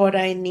ask for what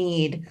I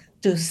need,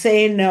 to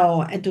say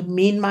no and to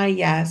mean my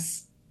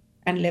yes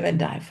and live and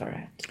die for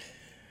it.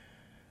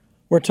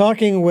 We're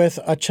talking with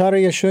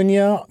Acharya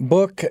Shunya.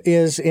 Book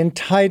is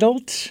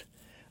entitled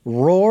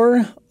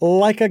Roar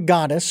Like a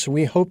Goddess.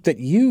 We hope that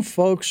you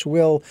folks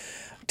will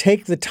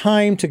take the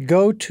time to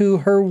go to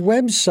her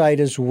website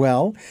as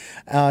well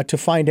to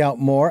find out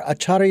more.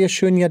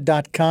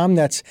 Acharyashunya.com.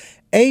 That's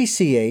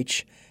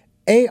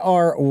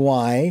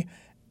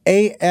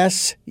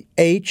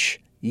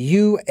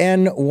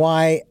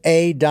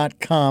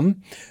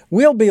Acharyashunya.com.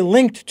 We'll be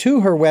linked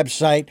to her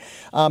website.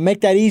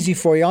 Make that easy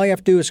for you. All you have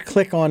to do is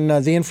click on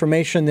the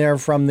information there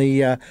from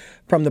the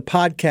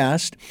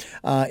podcast,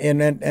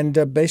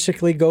 and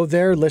basically go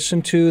there,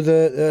 listen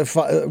to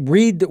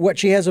read what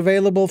she has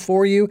available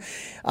for you.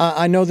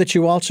 I know that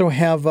you also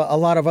have a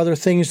lot of other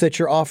things that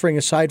you're offering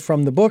aside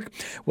from the book.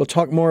 We'll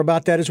talk more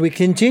about that as we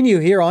continue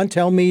here on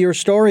Tell Me Your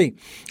Story.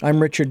 I'm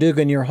Richard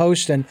Dugan, your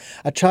host, and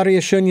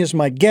Acharya Shunya is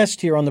my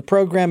guest here on the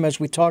program as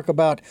we talk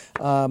about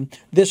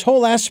this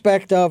whole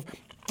aspect of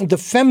the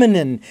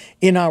feminine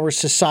in our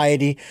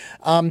society.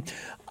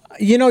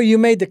 You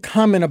made the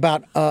comment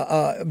about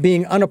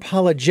being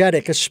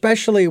unapologetic,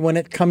 especially when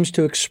it comes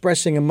to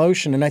expressing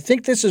emotion. And I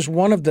think this is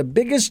one of the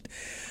biggest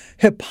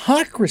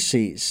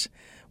hypocrisies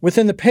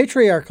within the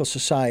patriarchal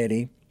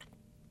society,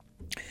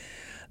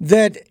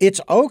 that it's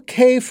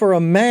okay for a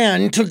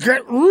man to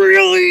get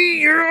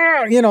really,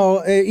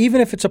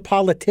 even if it's a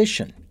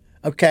politician,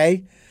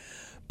 okay?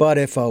 But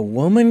if a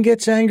woman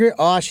gets angry,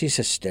 she's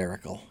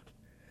hysterical.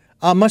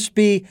 Must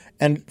be,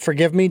 and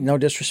forgive me, no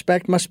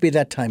disrespect, must be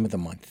that time of the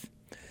month.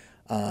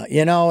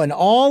 And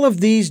all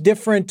of these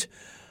different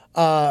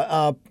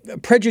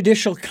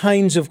prejudicial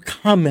kinds of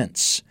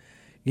comments,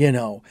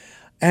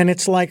 And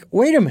it's like,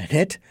 wait a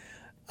minute,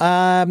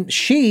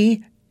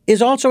 she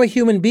is also a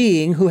human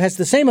being who has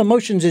the same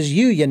emotions as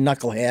you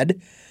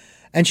knucklehead,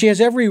 and she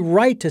has every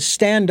right to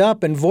stand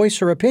up and voice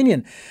her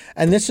opinion.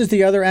 And this is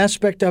the other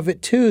aspect of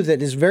it, too,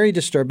 that is very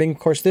disturbing. Of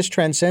course, this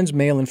transcends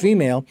male and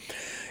female,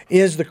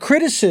 is the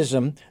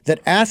criticism that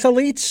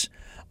athletes,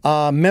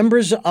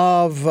 members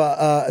of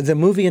the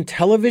movie and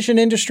television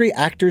industry,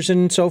 actors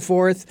and so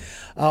forth,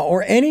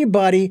 or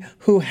anybody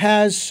who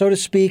has, so to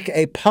speak,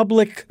 a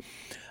public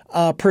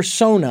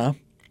persona,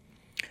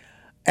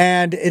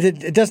 and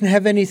it doesn't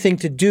have anything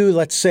to do,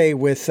 let's say,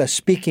 with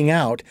speaking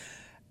out,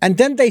 and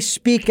then they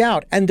speak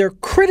out and they're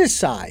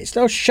criticized.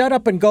 Oh, shut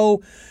up and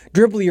go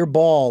dribble your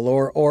ball,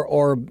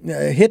 or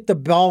hit the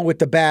ball with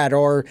the bat,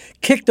 or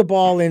kick the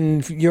ball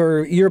in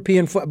your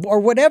European football, or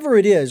whatever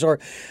it is, or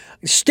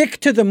stick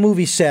to the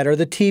movie set or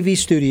the TV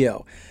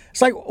studio.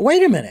 It's like,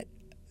 wait a minute.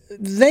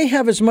 They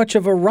have as much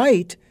of a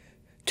right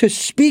to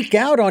speak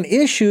out on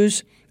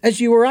issues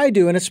as you or I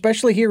do, and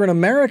especially here in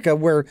America,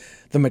 where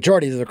the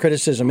majority of the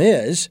criticism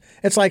is.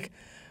 It's like,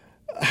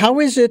 how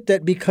is it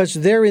that because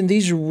they're in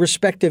these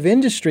respective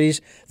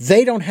industries,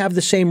 they don't have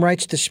the same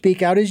rights to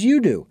speak out as you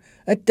do?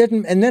 That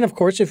doesn't. And then, of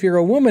course, if you're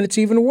a woman, it's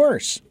even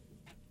worse.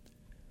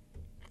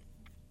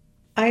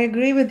 I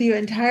agree with you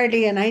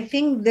entirely. And I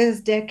think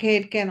this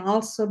decade can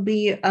also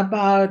be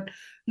about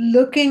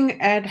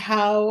looking at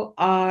how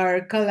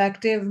our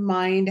collective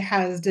mind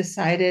has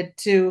decided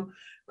to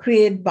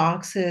create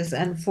boxes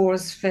and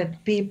force fit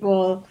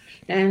people,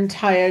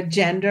 entire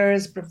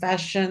genders,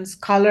 professions,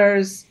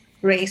 colors,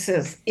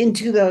 races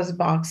into those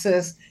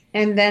boxes.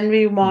 And then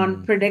we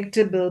want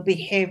predictable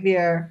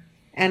behavior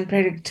and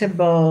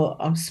predictable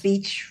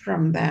speech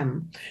from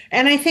them.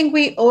 And I think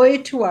we owe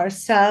it to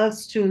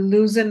ourselves to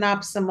loosen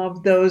up some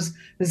of those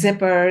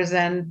zippers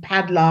and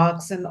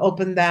padlocks and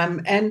open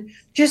them and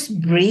just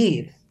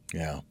breathe.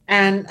 Yeah.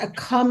 And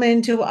come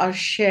into our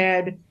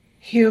shared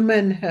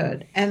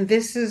humanhood. And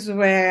this is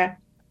where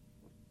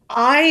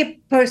I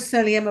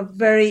personally am a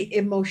very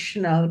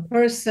emotional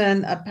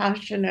person, a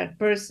passionate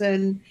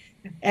person,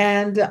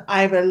 and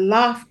I will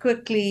laugh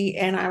quickly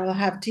and I will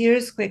have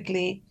tears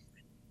quickly.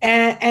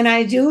 And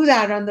I do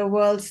that on the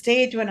world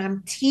stage. When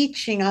I'm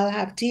teaching, I'll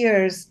have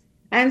tears.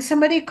 And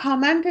somebody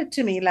commented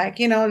to me, like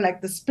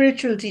the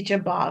spiritual teacher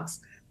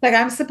box, like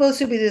I'm supposed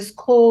to be this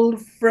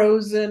cold,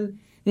 frozen,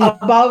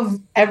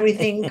 above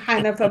everything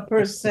kind of a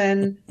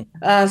person,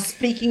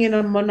 speaking in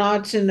a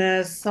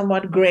monotonous,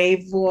 somewhat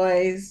grave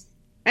voice.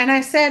 And I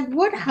said,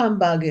 what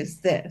humbug is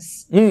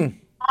this?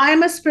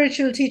 I'm a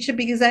spiritual teacher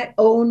because I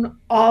own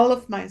all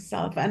of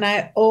myself, and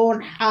I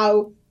own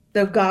how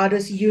the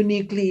goddess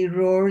uniquely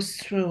roars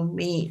through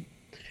me.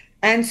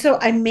 And so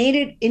I made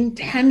it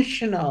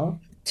intentional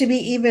to be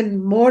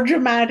even more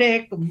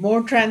dramatic,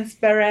 more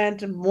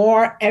transparent,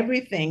 more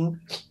everything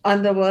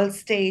on the world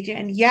stage.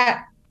 And yet,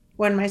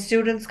 when my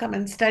students come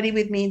and study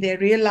with me, they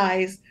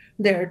realize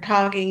they're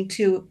talking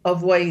to a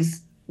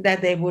voice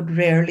that they would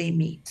rarely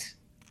meet.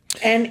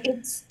 And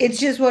it's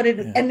just what it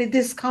is. And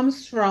this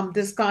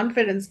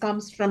confidence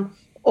comes from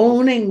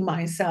owning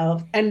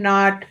myself and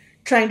not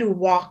trying to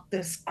walk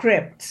the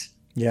script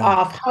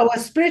of how a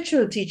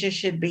spiritual teacher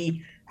should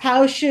be.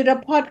 How should a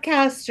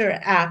podcaster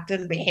act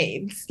and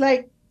behave? It's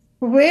like,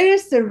 where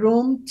is the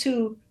room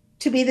to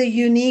be the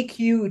unique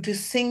you, to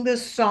sing the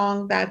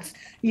song that's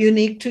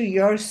unique to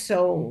your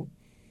soul?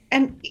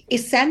 And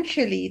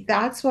essentially,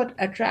 that's what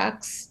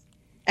attracts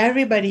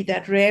everybody,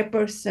 that rare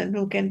person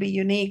who can be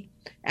unique.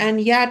 And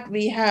yet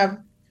we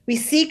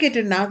seek it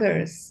in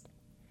others,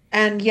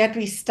 and yet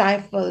we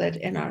stifle it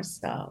in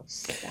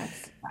ourselves.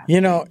 That's the bad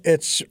You know, thing.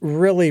 it's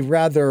really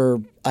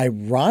rather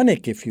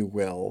ironic, if you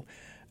will,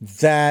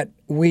 that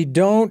we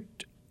don't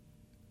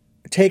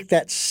take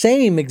that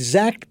same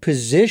exact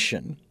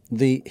position,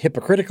 the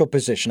hypocritical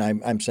position,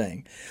 I'm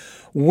saying,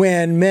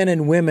 when men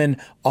and women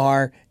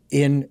are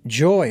in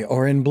joy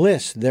or in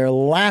bliss. They're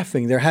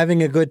laughing. They're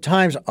having a good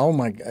time. Oh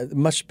my God, it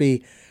must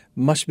be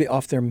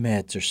off their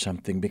meds or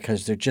something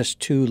because they're just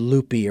too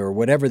loopy or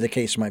whatever the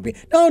case might be.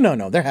 No, no,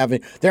 no.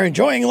 They're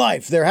enjoying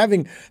life. They're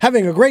having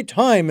a great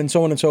time and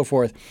so on and so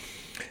forth.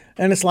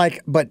 And it's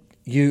like, but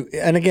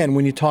and again,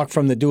 when you talk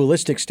from the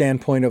dualistic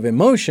standpoint of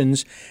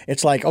emotions,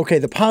 it's like, okay,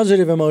 the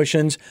positive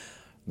emotions,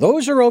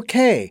 those are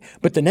okay,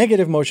 but the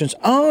negative emotions,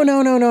 oh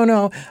no, no, no,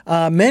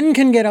 no. Men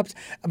can get up,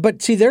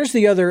 but see, there's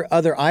the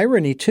other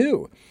irony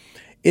too,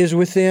 is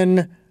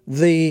within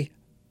the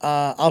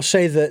I'll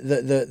say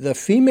the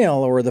female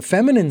or the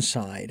feminine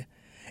side.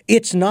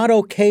 It's not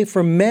okay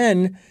for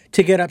men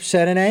to get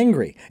upset and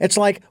angry. It's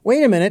like,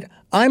 wait a minute,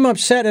 I'm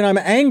upset and I'm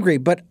angry,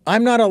 but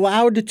I'm not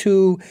allowed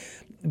to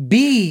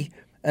be,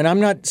 and I'm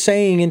not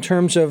saying in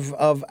terms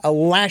of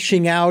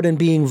lashing out and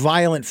being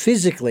violent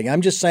physically.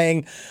 I'm just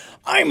saying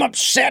I'm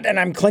upset and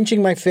I'm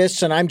clenching my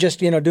fists and I'm just,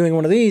 doing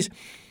one of these.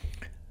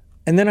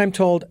 And then I'm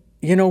told,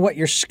 you know what,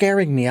 you're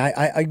scaring me.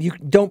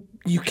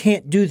 You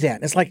can't do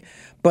that. It's like,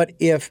 but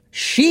if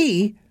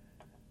she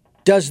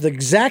does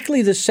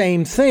exactly the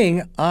same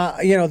thing,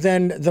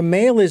 then the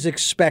male is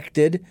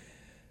expected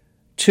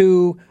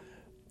to,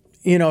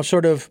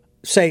 sort of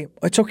say,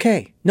 it's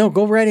okay. No,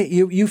 go right ahead.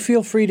 You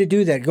feel free to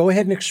do that. Go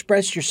ahead and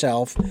express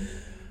yourself,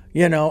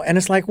 and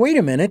it's like, wait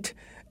a minute.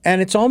 And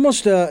it's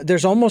almost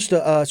there's almost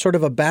a sort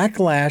of a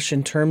backlash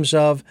in terms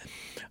of,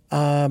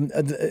 and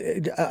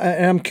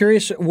I'm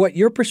curious what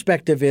your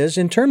perspective is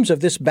in terms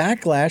of this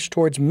backlash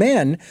towards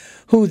men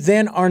who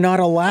then are not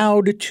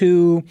allowed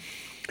to,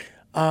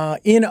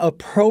 in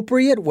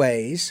appropriate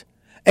ways,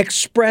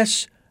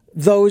 express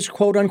those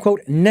quote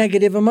unquote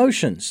negative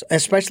emotions,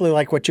 especially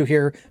like what you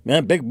hear,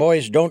 man, big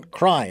boys don't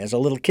cry, as a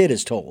little kid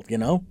is told.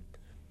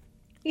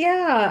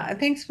 Yeah,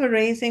 thanks for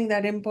raising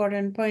that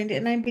important point.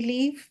 And I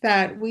believe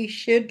that we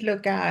should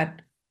look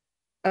at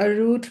a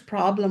root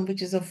problem,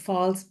 which is a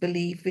false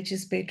belief, which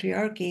is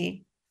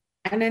patriarchy.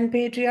 And in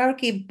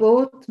patriarchy,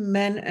 both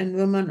men and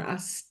women are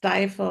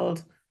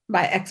stifled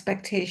by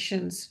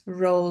expectations,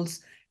 roles,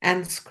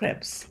 and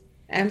scripts.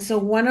 And so,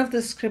 one of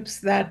the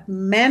scripts that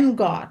men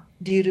got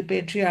due to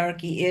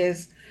patriarchy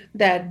is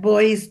that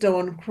boys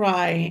don't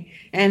cry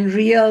and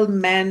real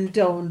men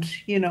don't,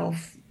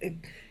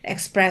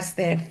 express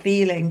their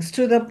feelings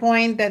to the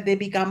point that they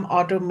become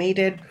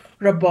automated,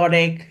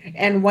 robotic,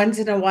 and once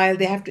in a while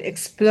they have to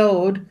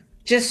explode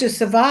just to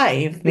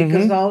survive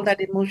because Mm-hmm. all that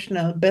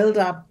emotional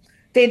buildup,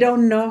 they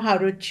don't know how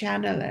to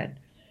channel it.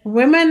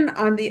 Women,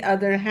 on the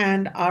other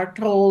hand, are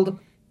told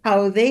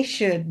how they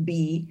should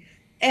be.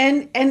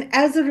 And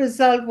as a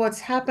result, what's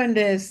happened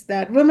is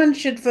that women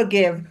should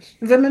forgive,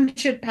 women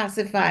should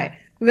pacify,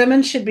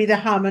 women should be the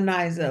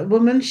harmonizer,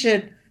 women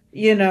should,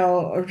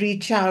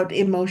 reach out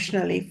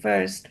emotionally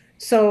first.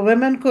 So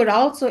women could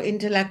also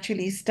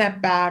intellectually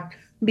step back,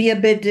 be a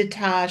bit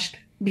detached,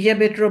 be a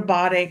bit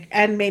robotic,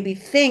 and maybe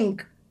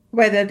think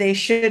whether they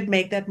should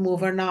make that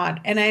move or not.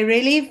 And I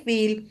really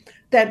feel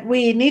that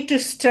we need to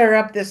stir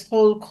up this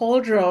whole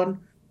cauldron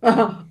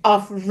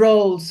of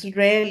roles,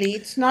 really.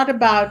 It's not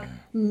about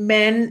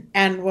men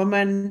and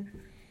women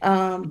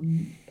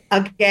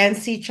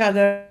against each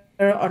other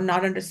or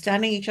not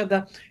understanding each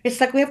other.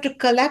 It's like we have to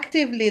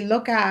collectively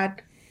look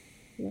at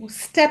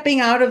stepping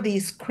out of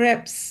these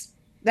scripts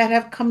that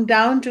have come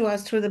down to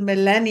us through the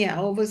millennia,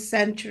 over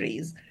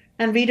centuries,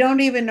 and we don't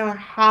even know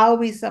how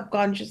we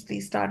subconsciously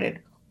started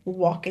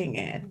walking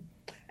in.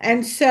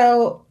 And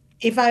so,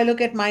 if I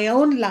look at my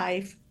own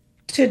life,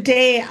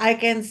 today I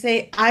can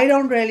say I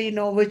don't really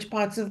know which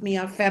parts of me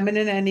are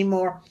feminine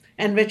anymore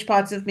and which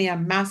parts of me are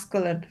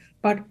masculine,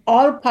 but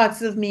all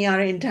parts of me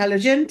are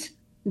intelligent,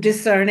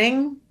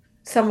 discerning,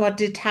 somewhat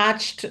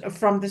detached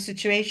from the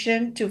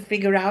situation to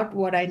figure out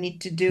what I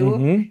need to do,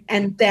 Mm-hmm.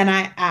 and then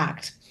I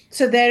act.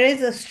 So there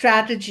is a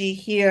strategy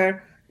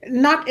here,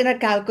 not in a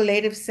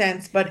calculative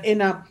sense, but in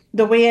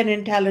the way an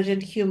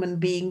intelligent human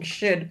being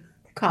should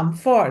come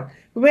forth.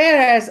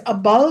 Whereas a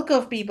bulk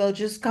of people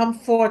just come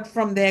forth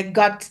from their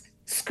gut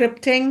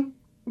scripting,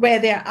 where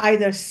they're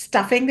either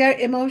stuffing their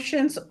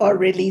emotions or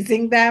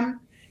releasing them.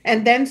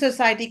 And then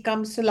society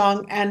comes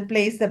along and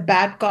plays the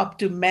bad cop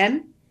to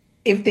men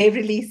if they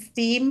release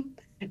steam,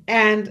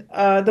 and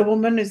the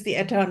woman is the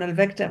eternal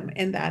victim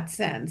in that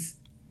sense.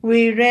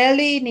 We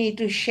really need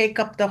to shake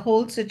up the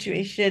whole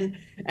situation.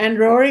 And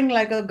roaring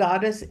like a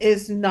goddess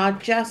is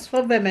not just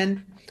for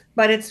women,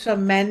 but it's for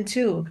men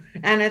too.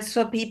 And it's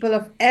for people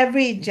of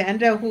every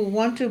gender who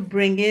want to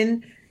bring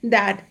in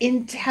that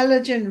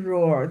intelligent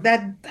roar,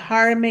 that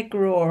dharmic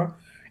roar,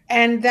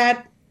 and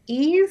that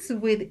ease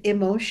with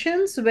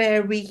emotions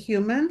where we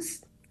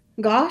humans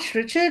Gosh,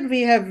 Richard,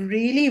 we have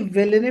really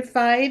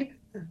villainified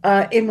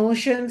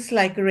emotions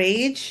like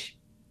rage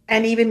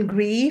and even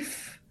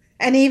grief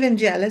and even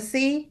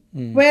jealousy.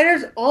 Mm.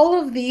 Whereas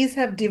all of these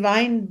have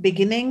divine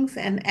beginnings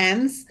and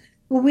ends,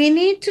 we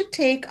need to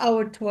take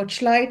our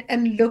torchlight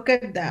and look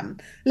at them.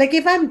 Like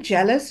if I'm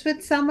jealous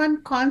with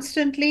someone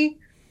constantly,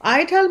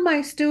 I tell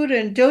my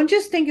student, don't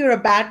just think you're a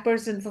bad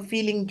person for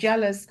feeling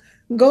jealous,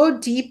 go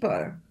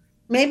deeper.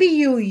 Maybe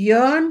you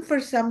yearn for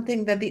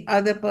something that the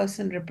other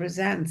person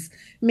represents.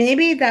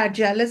 Maybe that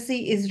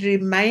jealousy is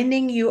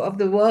reminding you of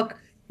the work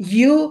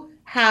you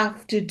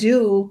have to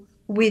do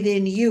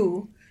within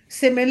you.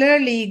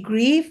 Similarly,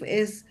 grief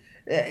is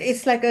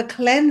it's like a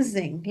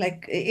cleansing,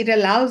 like it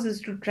allows us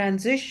to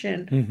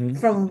transition Hmm.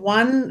 from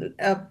one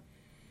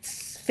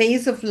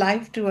phase of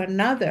life to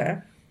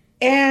another.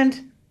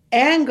 And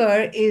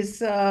anger is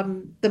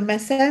the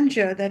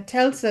messenger that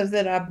tells us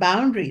that our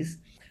boundaries,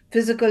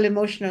 physical,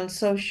 emotional,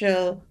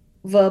 social,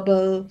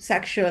 verbal,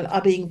 sexual,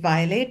 are being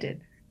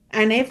violated.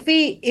 And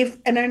if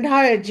an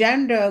entire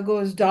gender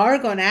goes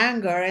dark on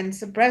anger and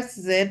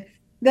suppresses it,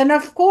 then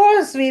of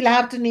course we'll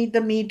have to need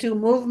the Me Too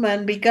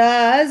movement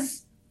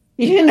because,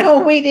 we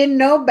didn't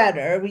know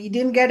better. We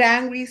didn't get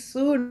angry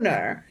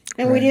sooner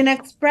and we Right. didn't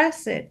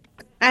express it.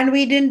 And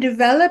we didn't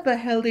develop a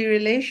healthy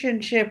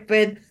relationship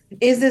with,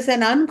 is this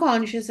an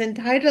unconscious,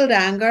 entitled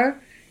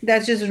anger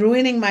that's just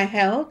ruining my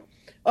health?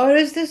 Or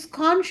is this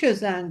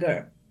conscious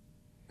anger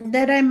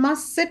that I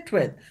must sit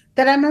with,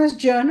 that I must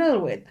journal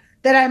with,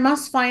 that I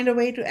must find a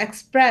way to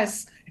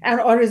express?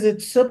 Or is it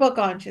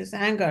superconscious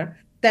anger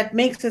that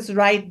makes us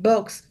write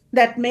books,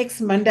 that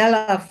makes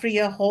Mandela free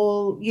a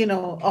whole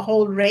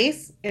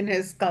race in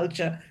his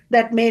culture,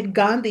 that made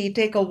Gandhi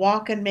take a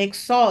walk and make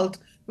salt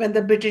when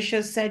the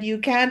Britishers said you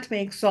can't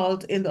make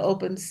salt in the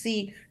open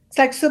sea? It's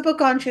like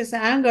superconscious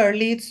anger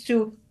leads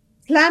to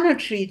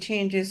planetary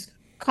changes.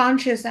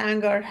 Conscious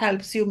anger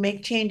helps you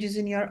make changes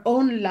in your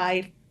own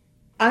life.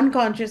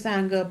 Unconscious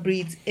anger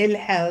breeds ill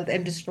health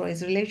and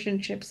destroys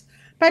relationships.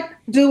 But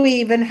do we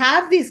even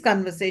have these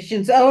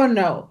conversations? Oh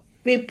no.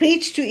 We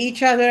preach to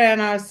each other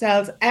and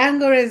ourselves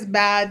anger is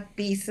bad,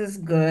 peace is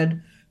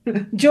good,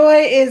 joy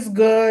is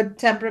good,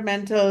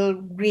 temperamental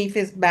grief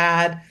is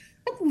bad.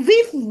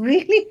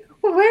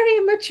 We're very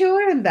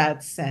mature in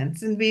that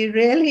sense. And we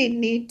really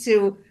need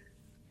to,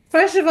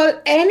 first of all,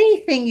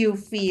 anything you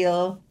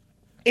feel,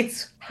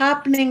 it's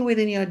happening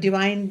within your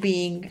divine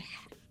being.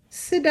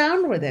 Sit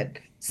down with it,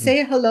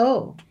 say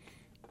hello,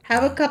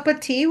 have a Yeah, cup of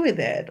tea with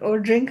it, or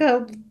drink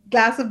a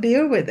glass of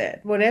beer with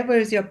it, whatever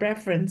is your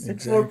preference at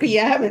exactly. 4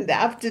 p.m. in the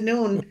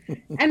afternoon,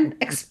 and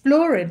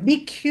explore it. Be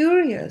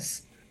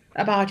curious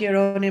about your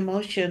own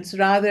emotions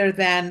rather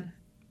than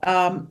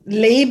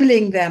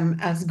labeling them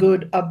as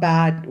good or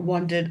bad,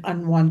 wanted,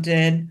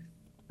 unwanted,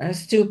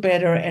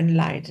 stupid, or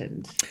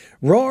enlightened.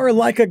 Roar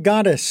like a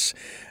goddess.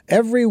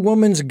 Every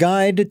woman's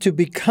guide to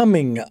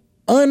becoming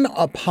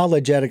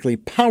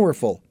unapologetically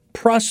powerful,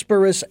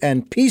 prosperous,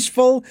 and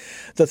peaceful.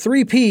 The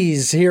three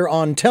P's here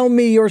on Tell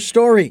Me Your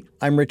Story.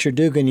 I'm Richard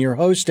Dugan, your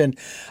host, and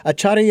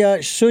Acharya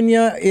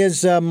Shunya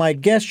is my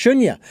guest.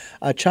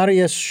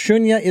 Acharya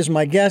Shunya is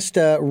my guest.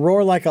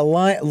 Roar like a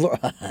lion.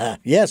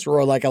 Yes,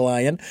 roar like a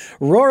lion.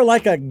 Roar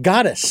like a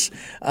goddess.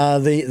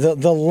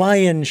 The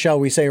lion, shall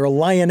we say, or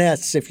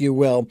lioness, if you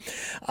will.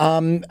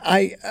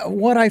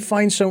 What I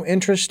find so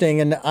interesting,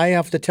 and I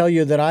have to tell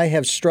you that I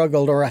have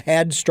struggled or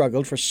had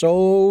struggled for so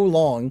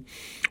long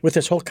with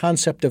this whole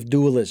concept of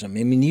dualism.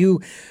 I mean,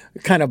 you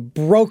kind of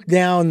broke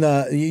down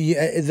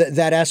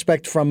that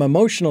aspect from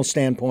emotional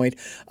standpoint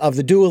of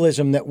the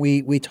dualism that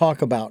we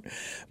talk about.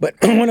 But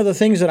one of the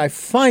things that I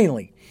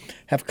finally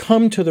have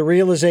come to the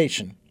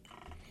realization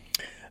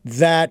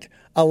that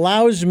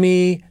allows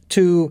me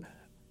to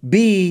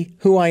be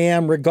who I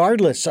am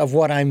regardless of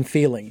what I'm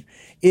feeling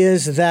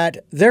is that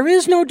there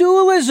is no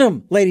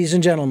dualism, ladies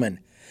and gentlemen.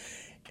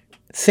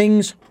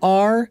 Things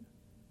are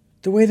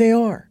the way they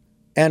are.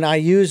 And I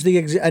use the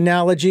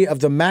analogy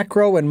of the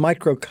macro and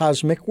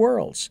microcosmic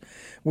worlds.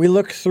 We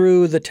look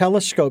through the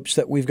telescopes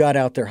that we've got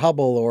out there,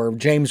 Hubble or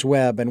James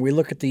Webb, and we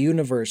look at the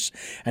universe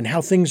and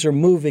how things are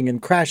moving and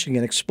crashing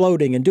and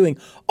exploding and doing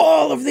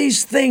all of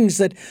these things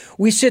that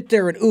we sit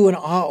there and ooh and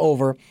ah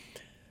over.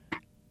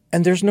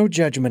 And there's no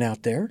judgment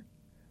out there.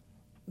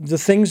 The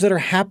things that are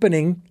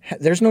happening,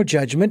 there's no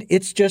judgment.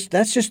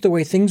 That's just the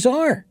way things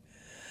are.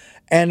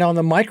 And on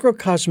the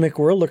microcosmic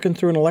world, looking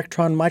through an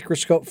electron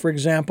microscope, for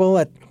example,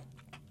 at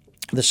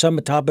the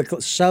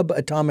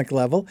subatomic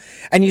level,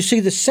 and you see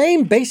the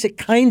same basic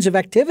kinds of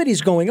activities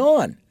going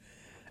on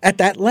at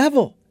that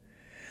level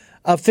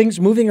of things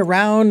moving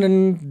around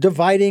and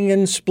dividing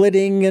and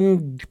splitting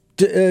and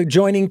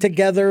joining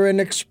together and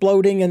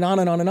exploding and on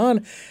and on and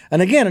on. And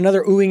again,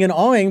 another oohing and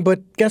awing,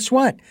 but guess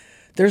what?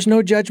 There's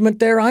no judgment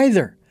there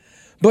either.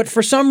 But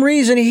for some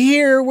reason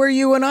here where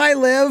you and I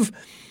live,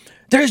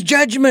 there's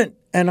judgment.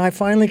 And I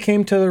finally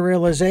came to the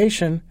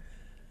realization,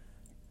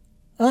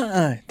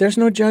 there's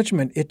no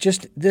judgment. It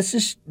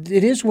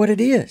is what it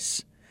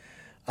is.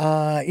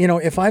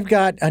 If I've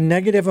got a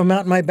negative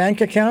amount in my bank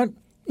account,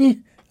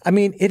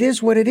 it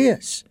is what it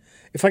is.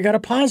 if I got a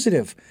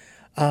positive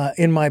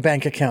in my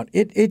bank account.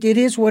 It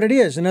is what it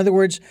is. In other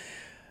words,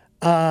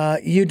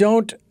 you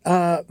don't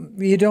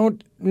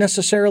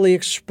necessarily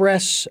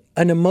express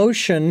an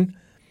emotion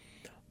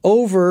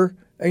over,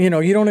 you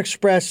don't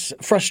express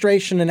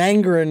frustration and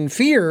anger and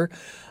fear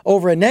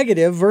over a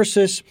negative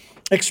versus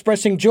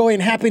expressing joy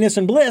and happiness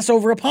and bliss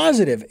over a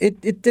positive.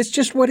 It's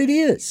just what it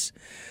is.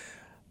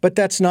 But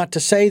that's not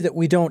to say that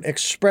we don't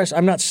express.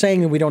 I'm not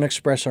saying that we don't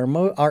express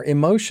our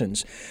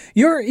emotions.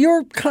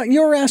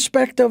 Your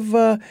aspect of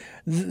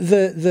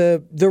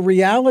the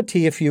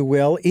reality, if you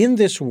will, in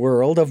this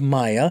world of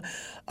Maya,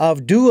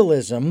 of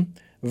dualism,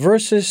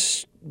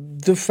 versus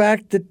the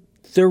fact that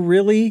they're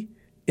really,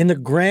 in the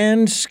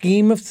grand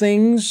scheme of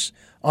things,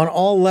 on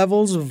all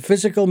levels of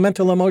physical,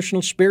 mental,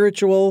 emotional,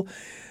 spiritual,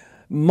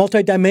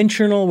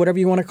 multidimensional, whatever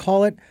you want to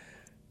call it,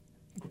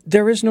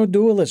 there is no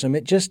dualism.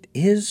 It just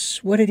is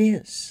what it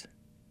is.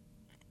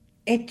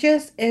 It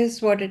just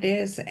is what it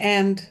is.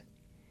 And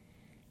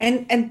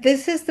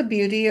this is the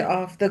beauty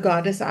of the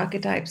goddess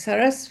archetype,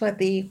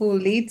 Saraswati, who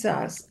leads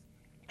us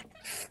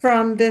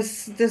from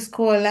this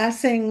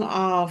coalescing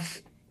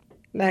of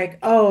like,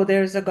 oh,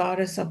 there's a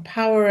goddess of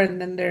power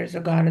and then there's a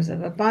goddess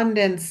of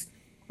abundance.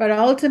 But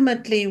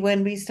ultimately,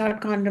 when we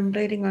start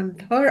contemplating on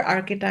her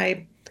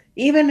archetype,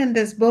 even in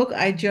this book,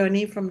 I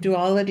journey from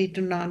duality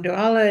to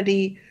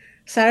non-duality,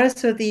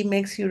 Saraswati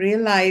makes you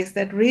realize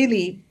that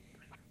really,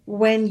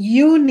 when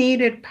you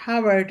needed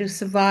power to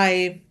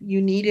survive,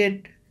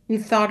 you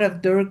thought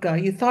of Durga.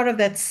 You thought of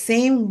that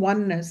same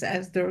oneness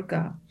as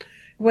Durga.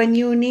 When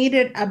you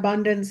needed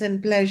abundance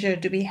and pleasure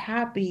to be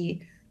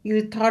happy,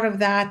 you thought of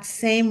that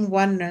same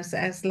oneness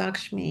as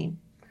Lakshmi.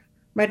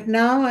 But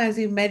now, as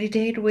you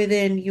meditate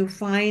within, you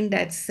find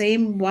that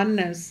same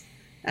oneness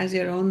as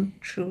your own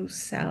true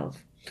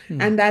self.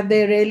 And that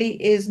there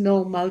really is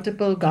no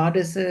multiple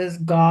goddesses,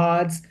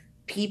 gods,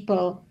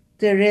 people.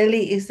 There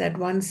really is that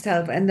one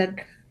self. And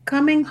that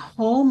coming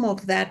home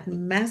of that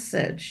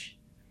message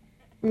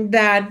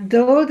that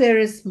though there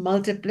is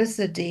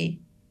multiplicity,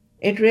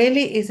 it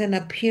really is an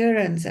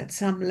appearance at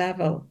some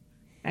level.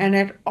 And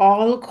it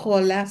all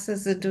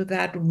coalesces into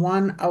that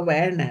one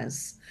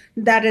awareness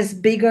that is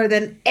bigger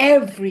than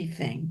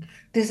everything.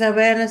 This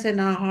awareness in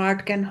our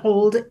heart can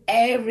hold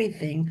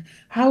everything.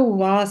 How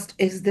vast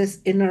is this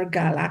inner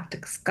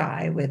galactic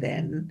sky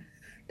within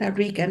that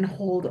we can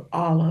hold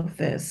all of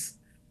this?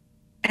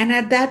 And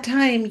at that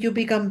time, you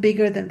become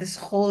bigger than this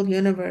whole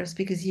universe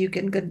because you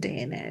can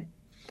contain it.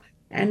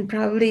 And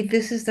probably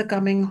this is the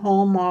coming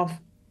home of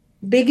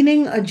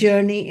beginning a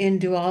journey in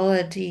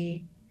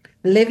duality,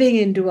 living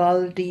in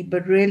duality,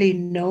 but really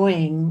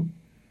knowing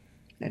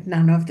that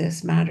none of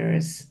this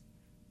matters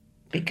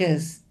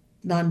because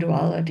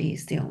non-duality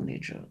is the only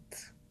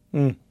truth.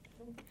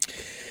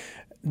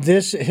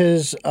 This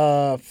is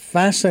a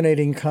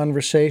fascinating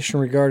conversation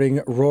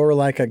regarding Roar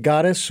Like a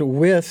Goddess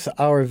with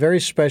our very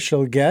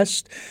special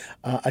guest,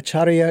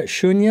 Acharya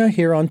Shunya,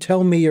 here on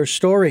Tell Me Your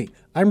Story.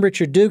 I'm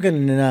Richard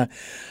Dugan, and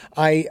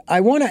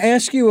I want to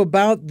ask you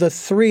about the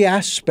three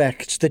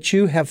aspects that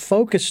you have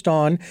focused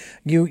on.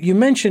 You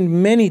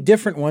mentioned many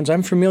different ones.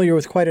 I'm familiar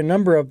with quite a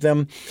number of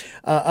them,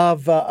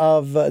 of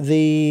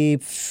the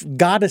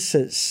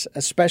goddesses,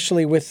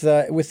 especially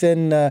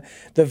within the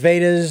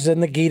Vedas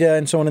and the Gita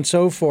and so on and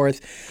so forth.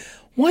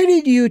 Why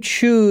did you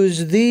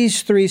choose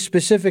these three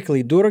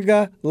specifically,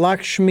 Durga,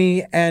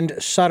 Lakshmi, and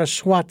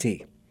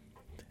Saraswati,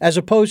 as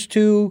opposed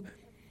to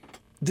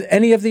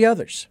any of the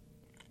others?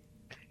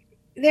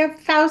 There are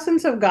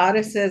thousands of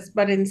goddesses,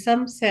 but in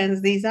some sense,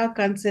 these are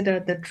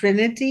considered the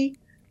Trinity,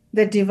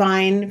 the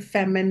divine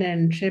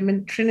feminine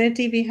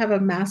Trinity. We have a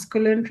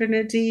masculine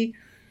Trinity,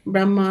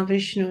 Brahma,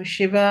 Vishnu,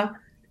 Shiva,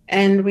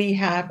 and we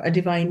have a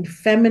divine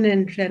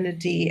feminine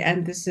Trinity,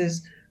 and this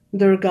is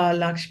Durga,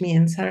 Lakshmi,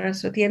 and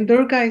Saraswati. And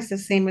Durga is the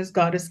same as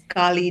goddess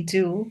Kali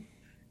too.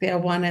 They are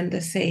one and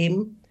the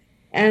same.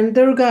 And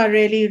Durga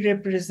really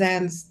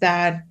represents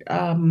that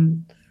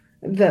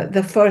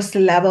the first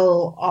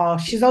level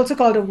of, she's also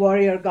called a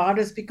warrior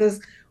goddess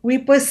because we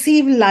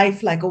perceive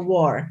life like a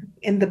war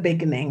in the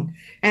beginning.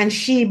 And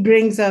she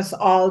brings us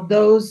all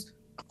those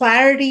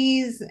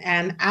clarities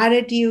and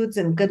attitudes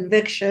and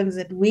convictions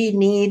that we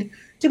need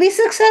to be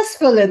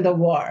successful in the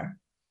war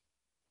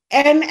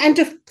and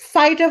to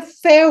fight a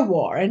fair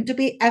war and to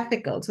be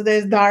ethical. So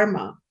there's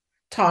Dharma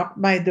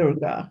taught by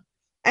Durga.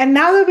 And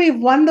now that we've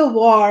won the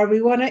war,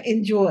 we want to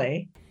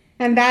enjoy.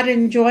 And that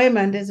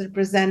enjoyment is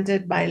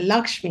represented by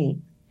Lakshmi.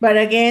 But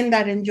again,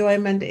 that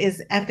enjoyment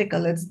is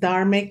ethical, it's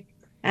dharmic,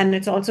 and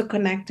it's also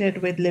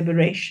connected with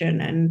liberation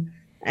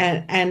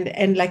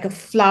and like a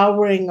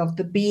flowering of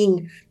the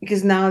being,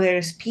 because now there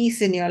is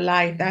peace in your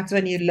life. That's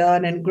when you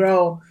learn and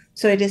grow.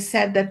 So it is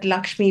said that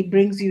Lakshmi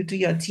brings you to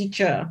your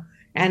teacher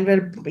and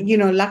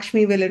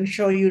Lakshmi will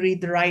ensure you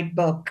read the right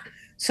book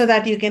so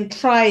that you can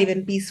thrive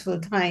in peaceful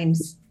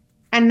times.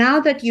 And now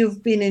that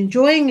you've been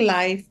enjoying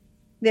life,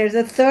 there's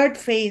a third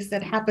phase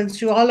that happens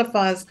to all of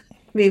us.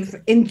 We've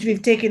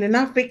taken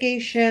enough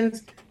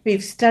vacations.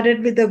 We've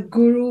studied with the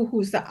guru,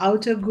 who's the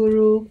outer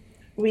guru.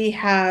 We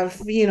have,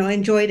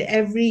 enjoyed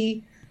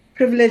every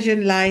privilege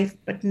in life,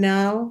 but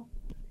now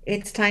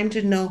it's time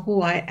to know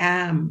who I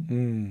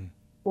am.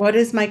 What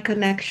is my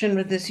connection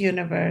with this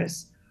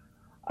universe?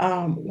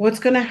 What's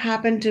going to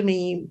happen to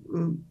me?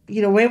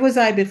 Where was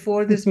I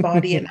before this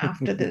body and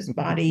after this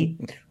body?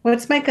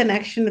 What's my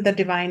connection with the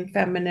divine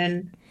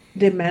feminine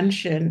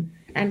dimension?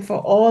 And for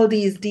all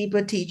these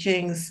deeper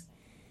teachings,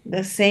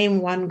 the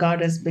same one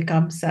goddess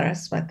becomes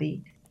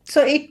Saraswati.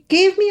 So it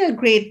gave me a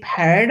great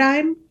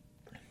paradigm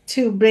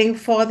to bring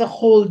forth the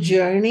whole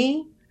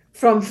journey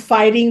from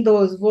fighting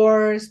those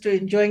wars to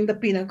enjoying the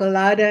pina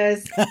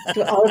coladas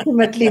to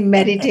ultimately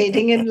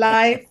meditating in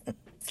life.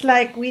 It's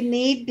like we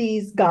need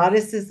these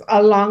goddesses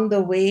along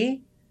the way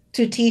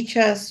to teach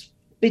us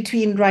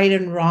between right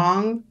and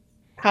wrong,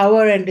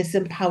 power and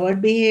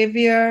disempowered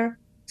behavior,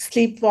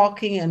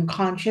 sleepwalking and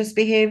conscious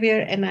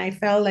behavior. And I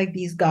felt like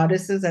these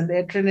goddesses and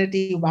their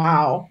trinity,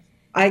 wow,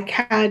 I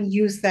can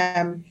use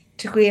them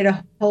to create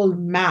a whole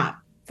map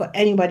for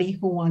anybody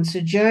who wants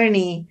to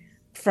journey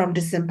from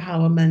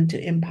disempowerment to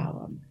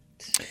empowerment.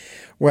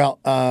 Well,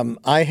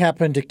 I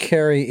happen to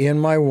carry in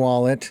my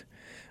wallet.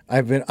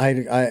 And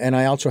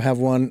I also have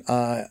one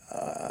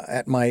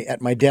at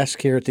my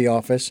desk here at the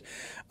office,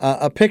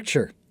 a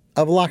picture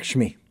of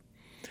Lakshmi.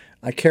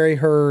 I carry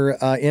her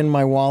in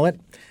my wallet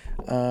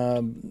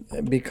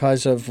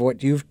because of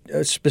what you've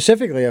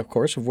specifically, of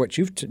course, of what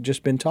you've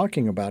just been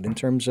talking about in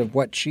terms of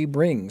what she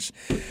brings.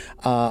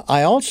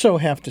 I also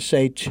have to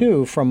say,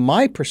 too, from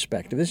my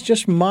perspective, it's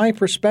just my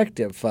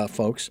perspective,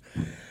 folks.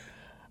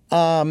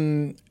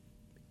 In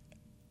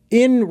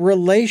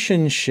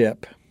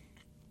relationship,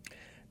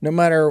 no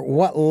matter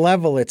what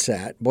level it's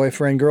at,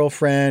 boyfriend,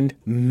 girlfriend,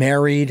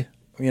 married,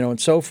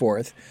 and so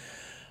forth,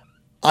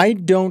 I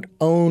don't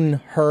own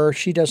her.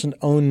 She doesn't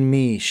own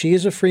me. She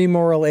is a free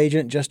moral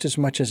agent just as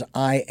much as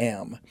I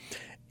am.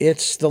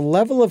 It's the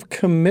level of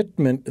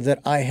commitment that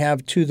I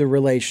have to the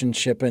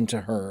relationship and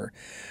to her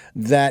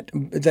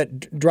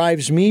that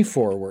drives me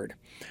forward.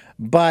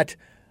 But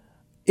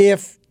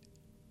if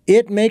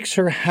it makes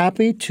her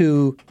happy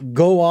to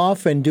go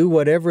off and do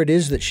whatever it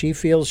is that she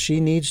feels she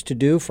needs to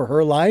do for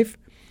her life,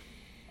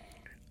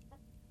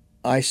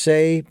 I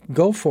say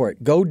go for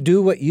it. Go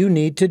do what you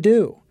need to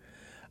do.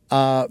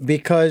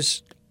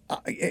 Because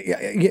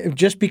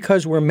just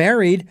because we're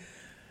married,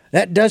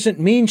 that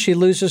doesn't mean she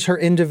loses her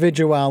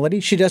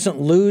individuality. She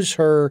doesn't lose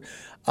her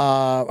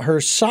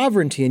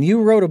sovereignty. And you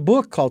wrote a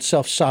book called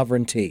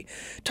Self-Sovereignty.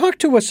 Talk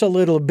to us a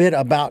little bit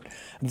about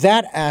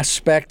that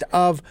aspect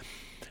of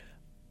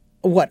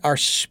our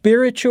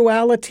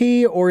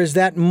spirituality, or is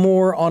that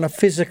more on a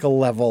physical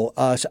level,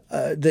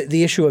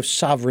 the issue of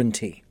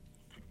sovereignty?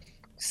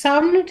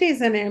 Sovereignty is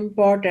an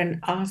important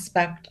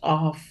aspect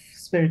of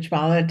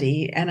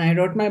spirituality. And I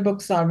wrote my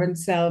book, Sovereign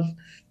Self,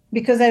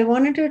 because I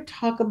wanted to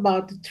talk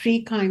about the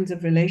three kinds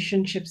of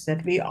relationships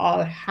that we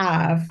all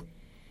have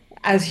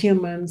as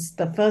humans.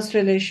 The first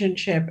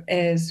relationship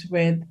is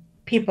with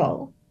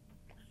people.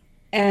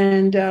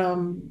 And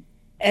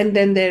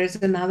then there's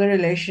another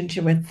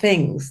relationship with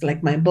things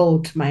like my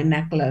boat, my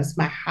necklace,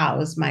 my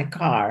house, my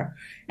car.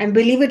 And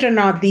believe it or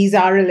not, these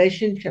are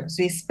relationships.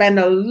 We spend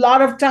a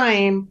lot of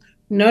time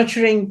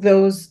nurturing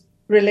those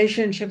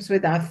relationships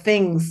with our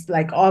things,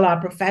 like all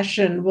our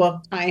profession,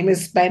 work time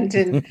is spent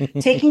in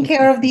taking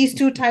care of these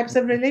two types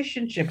of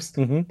relationships,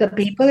 the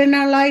people in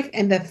our life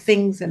and the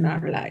things in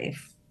our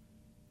life.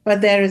 But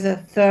there is a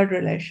third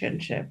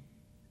relationship,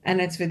 and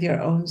it's with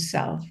your own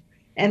self.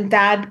 And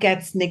that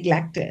gets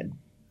neglected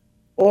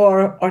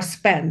or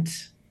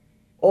spent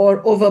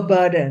or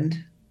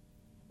overburdened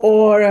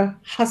or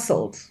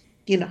hustled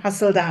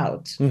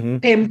out,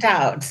 pimped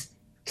out,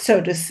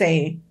 so to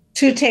say,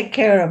 to take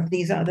care of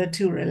these other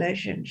two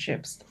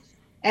relationships.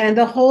 And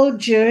the whole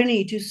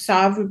journey to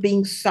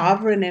being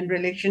sovereign in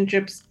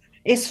relationships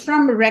is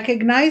from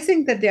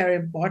recognizing that they are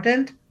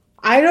important.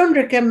 I don't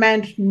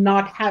recommend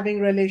not having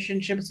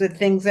relationships with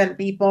things and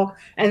people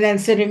and then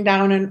sitting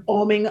down and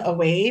oming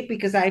away,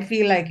 because I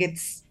feel like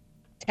it's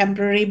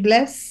temporary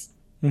bliss.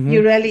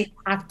 You really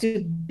have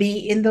to be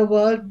in the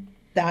world.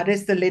 That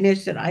is the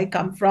lineage that I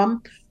come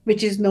from,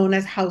 which is known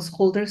as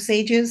householder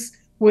sages,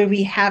 where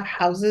we have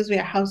houses, we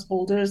are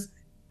householders,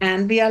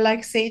 and we are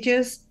like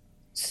sages.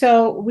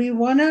 So we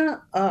want to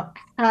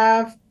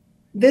have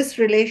this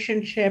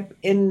relationship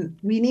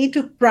we need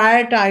to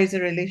prioritize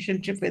a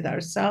relationship with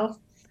ourselves,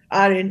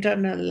 our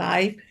internal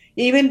life,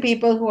 even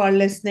people who are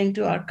listening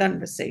to our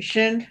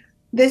conversation.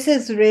 This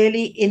is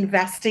really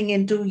investing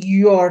into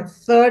your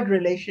third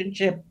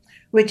relationship,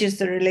 which is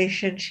the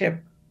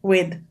relationship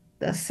with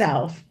the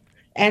self.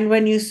 And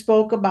when you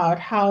spoke about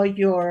how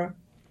your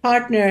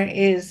partner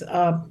is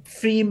a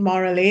free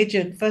moral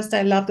agent, first,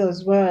 I love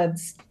those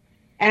words.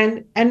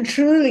 And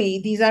truly,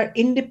 these are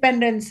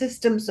independent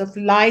systems of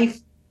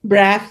life,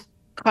 breath,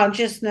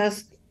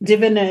 consciousness,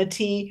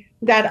 divinity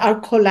that are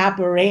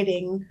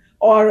collaborating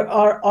or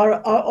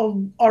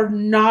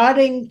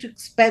nodding to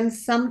spend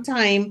some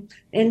time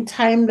in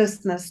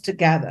timelessness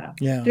together.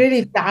 Yeah.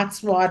 Really,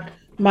 that's what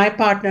my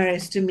partner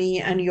is to me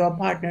and your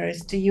partner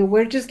is to you.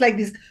 We're just like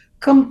these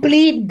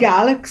complete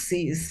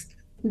galaxies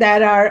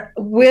that are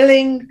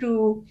willing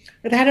to,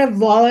 that have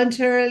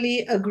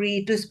voluntarily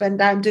agreed to spend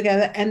time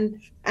together, and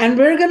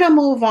we're gonna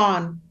move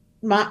on.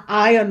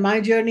 I on my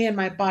journey and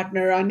my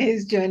partner on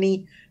his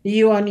journey,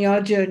 you on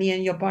your journey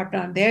and your partner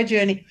on their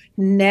journey,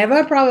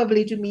 never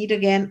probably to meet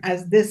again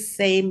as this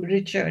same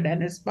Richard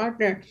and his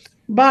partner.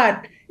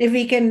 But if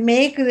we can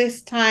make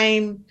this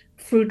time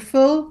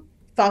fruitful,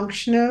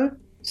 functional,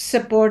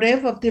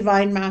 supportive of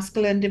divine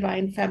masculine,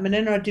 divine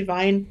feminine, or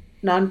divine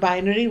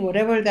non-binary,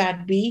 whatever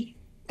that be,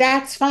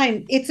 that's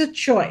fine. It's a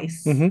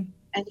choice. Hmm.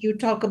 And you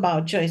talk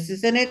about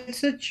choices, and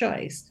it's a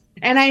choice.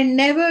 And I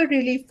never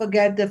really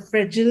forget the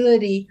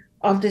fragility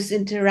of this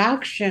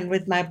interaction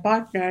with my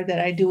partner that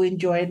I do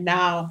enjoy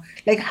now,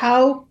 like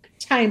how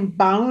time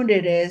bound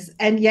it is,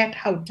 and yet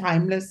how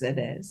timeless it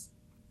is.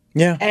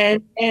 Yeah.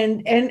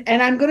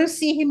 And I'm going to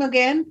see him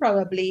again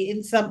probably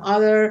in some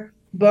other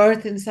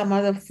birth, in some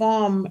other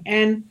form.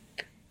 And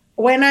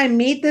when I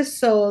meet the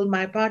soul,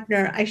 my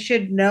partner, I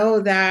should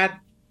know that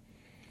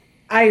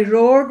I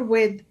roared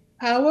with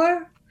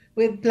power,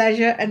 with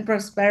pleasure and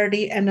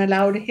prosperity, and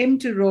allowed him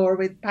to roar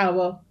with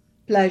power,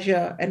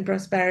 pleasure, and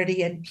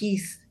prosperity and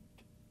peace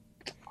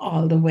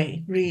all the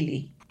way,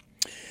 really.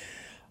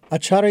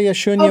 Acharya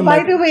Shunya, Oh, by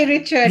my. the way,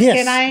 Richard,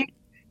 Yes.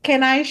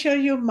 can I show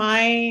you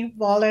my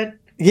wallet,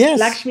 Yes.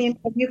 Lakshmi?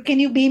 Can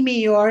you beam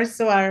me yours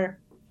so our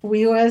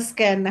viewers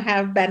can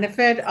have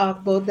benefit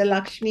of both the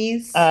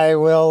Lakshmis? I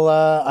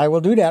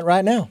will do that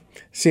right now.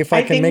 See if I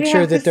I can think make we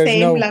sure have the that there's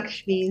same no.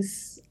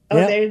 Lakshmis. Oh,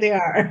 Yeah. there they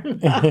are.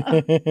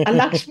 A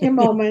Lakshmi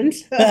moment.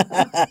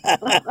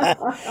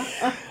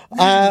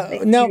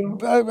 Thank Now, you.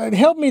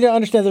 help me to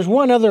understand. There's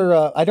one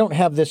other. I don't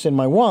have this in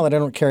my wallet. I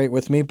don't carry it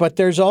with me. But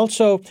there's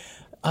also.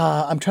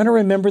 I'm trying to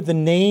remember the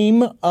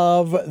name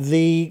of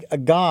the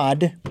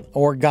god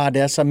or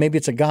goddess. Maybe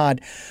it's a god,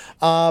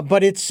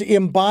 but it's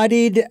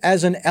embodied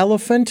as an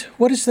elephant.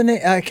 What is the name?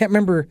 I can't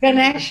remember.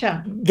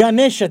 Ganesha.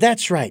 Ganesha.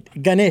 That's right,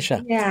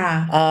 Ganesha.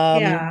 Yeah,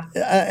 yeah.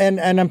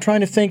 And I'm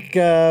trying to think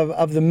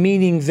of the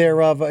meaning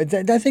thereof. I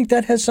think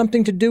that has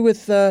something to do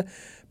with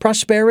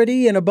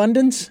prosperity and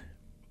abundance.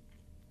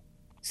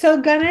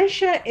 So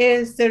Ganesha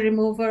is the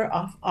remover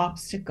of Ah,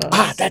 obstacles.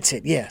 that's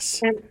it.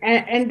 Yes.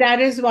 And that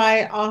is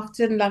why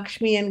often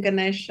Lakshmi and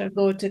Ganesha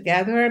go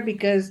together,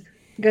 because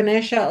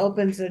Ganesha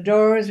opens the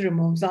doors,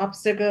 removes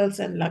obstacles,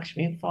 and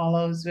Lakshmi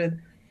follows with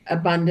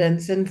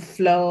abundance and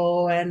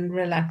flow and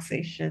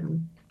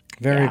relaxation.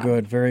 Very Yeah.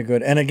 good, very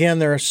good. And again,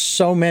 there are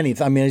so many.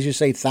 I mean, as you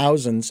say,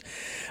 thousands.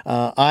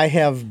 I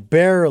have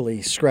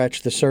barely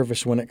scratched the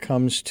surface when it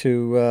comes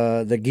to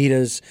the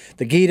Gitas.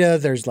 The Gita,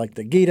 there's like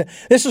the Gita.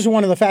 This is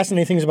one of the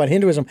fascinating things about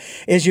Hinduism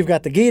is you've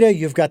got the Gita,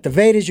 you've got the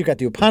Vedas, you've got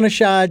the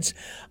Upanishads,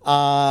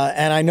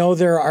 and I know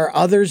there are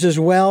others as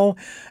well.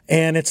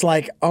 And it's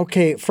like,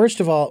 okay, first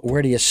of all,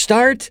 where do you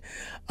start?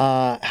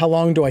 How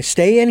long do I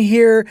stay in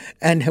here?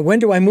 And when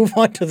do I move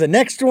on to the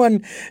next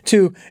one?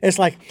 It's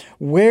like,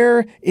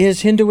 where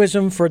is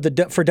Hinduism for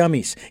for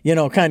dummies? You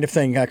know, kind of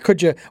thing.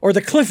 Could you, or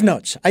the Cliff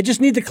Notes? I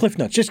just need the Cliff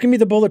Notes. Just give me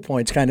the bullet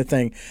points, kind of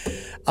thing.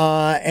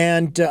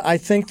 And I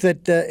think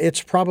that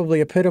it's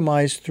probably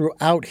epitomized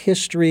throughout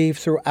history,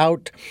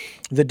 throughout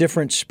the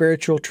different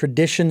spiritual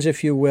traditions,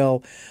 if you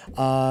will.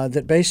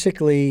 That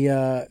basically,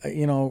 I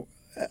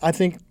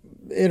think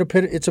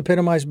it's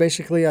epitomized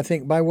basically, I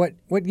think, by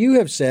what you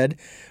have said.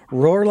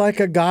 Roar like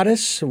a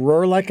goddess,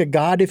 roar like a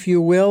god, if you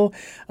will,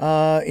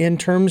 in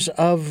terms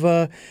of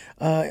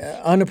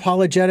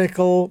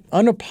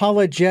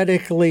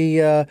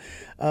unapologetically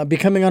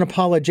becoming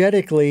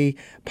unapologetically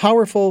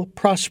powerful,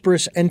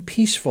 prosperous, and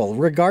peaceful,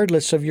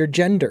 regardless of your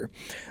gender.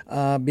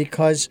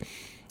 Because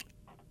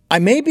I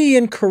may be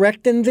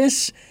incorrect in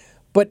this,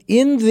 but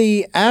in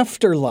the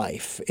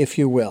afterlife, if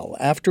you will,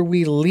 after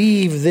we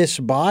leave this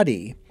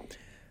body,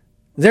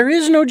 there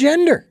is no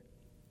gender.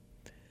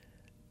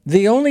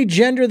 The only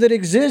gender that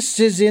exists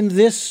is in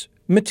this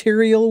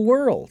material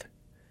world.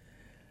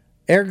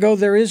 Ergo,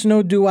 there is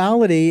no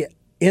duality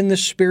in the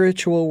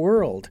spiritual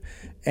world.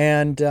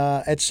 And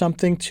it's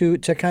something to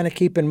kind of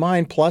keep in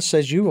mind. Plus,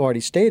 as you've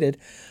already stated,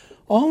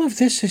 all of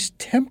this is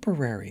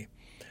temporary.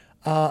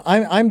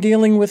 I'm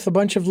dealing with a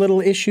bunch of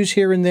little issues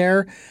here and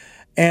there,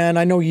 and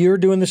I know you're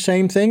doing the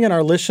same thing, and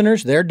our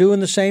listeners, they're doing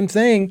the same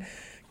thing.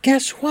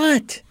 Guess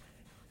what?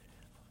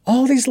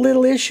 All these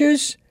little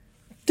issues,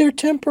 they're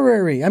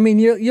temporary. I mean,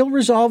 you'll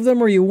resolve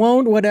them or you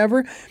won't,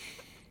 whatever.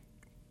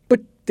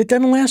 But it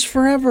doesn't last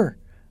forever.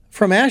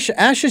 From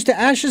ashes to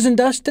ashes and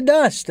dust to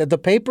dust. The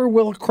paper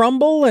will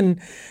crumble and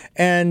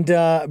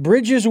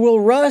bridges will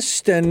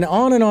rust and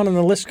on, and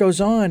the list goes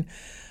on.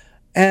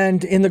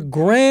 And in the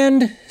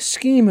grand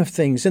scheme of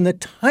things, in the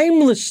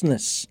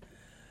timelessness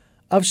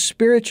of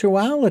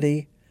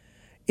spirituality,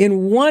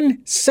 in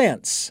one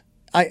sense,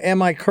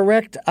 am I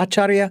correct,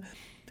 Acharya?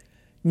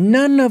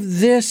 None of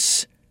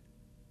this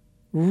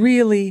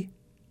really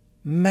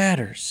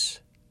matters.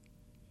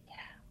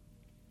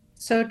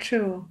 So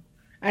true.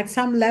 At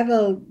some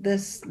level,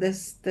 this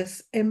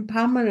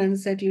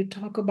impermanence that you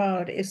talk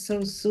about is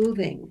so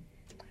soothing.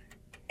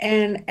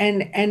 And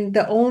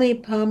the only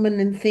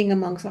permanent thing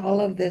amongst all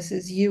of this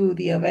is you,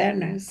 the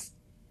awareness.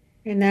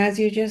 And as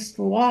you just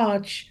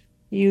watch,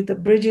 the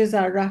bridges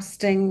are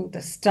rusting,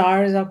 the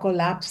stars are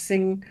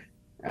collapsing,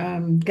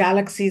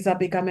 galaxies are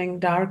becoming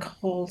dark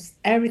holes,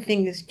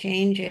 everything is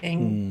changing.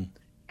 Hmm.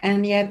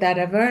 And yet that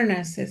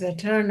awareness is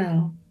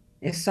eternal,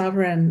 is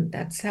sovereign,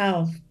 that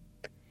self.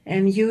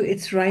 And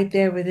it's right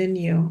there within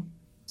you.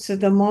 So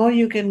the more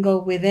you can go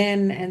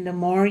within and the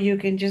more you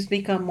can just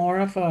become more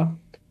of a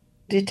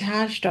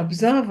detached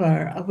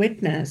observer, a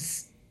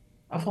witness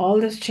of all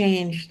this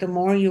change, the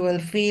more you will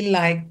feel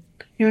like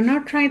you're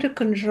not trying to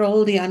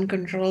control the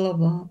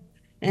uncontrollable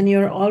and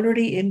you're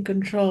already in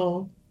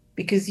control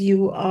because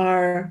you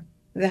are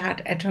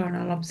that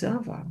eternal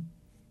observer.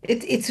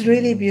 It's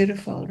really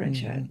beautiful,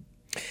 Richard.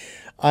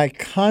 I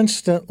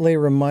constantly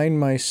remind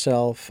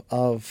myself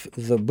of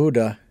the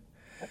Buddha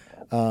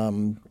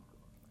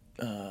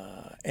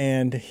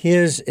and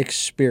his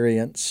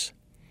experience.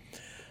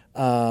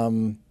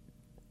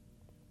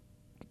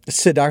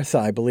 Siddhartha,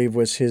 I believe,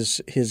 was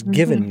his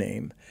given Mhm.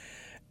 name,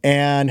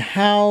 and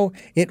how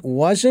it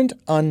wasn't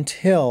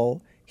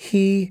until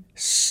he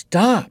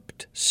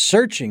stopped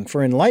searching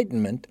for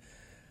enlightenment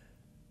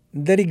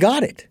that he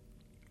got it.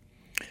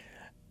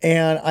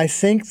 And I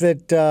think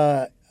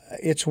that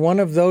it's one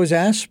of those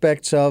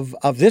aspects of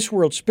this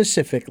world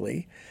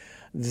specifically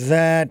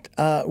that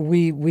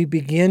we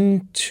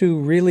begin to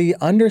really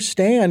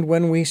understand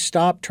when we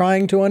stop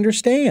trying to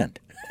understand.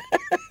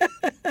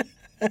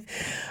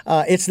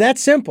 It's that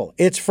simple.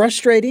 It's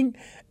frustrating.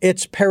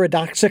 It's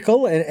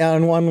paradoxical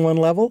on one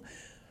level,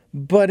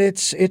 but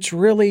it's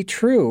really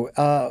true.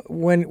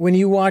 When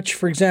you watch,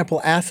 for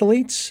example,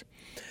 athletes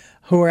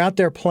who are out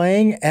there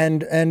playing,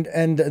 and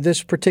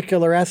this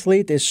particular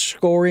athlete is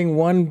scoring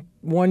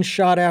one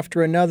shot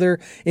after another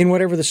in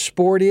whatever the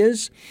sport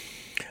is,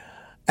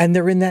 and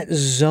they're in that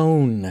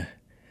zone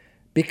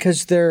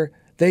because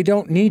they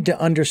don't need to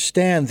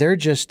understand. They're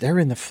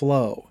in the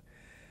flow.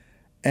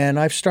 And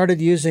I've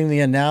started using the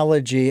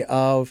analogy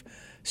of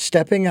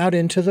stepping out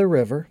into the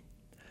river,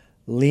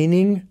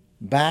 leaning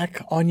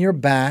back on your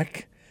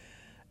back,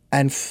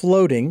 and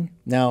floating.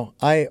 Now,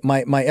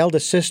 my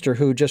eldest sister,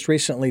 who just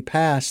recently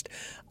passed,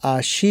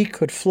 she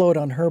could float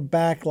on her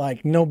back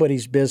like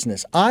nobody's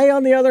business. I,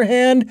 on the other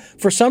hand,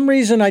 for some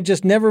reason, I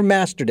just never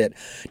mastered it.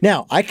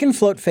 Now, I can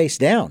float face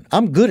down.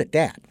 I'm good at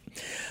that.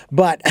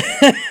 But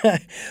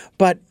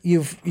but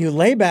you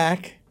lay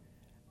back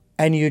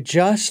and you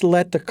just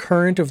let the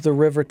current of the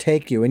river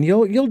take you, and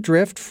you'll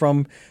drift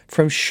from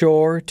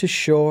shore to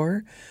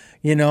shore,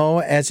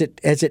 as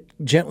it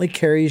gently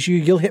carries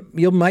you.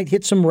 You might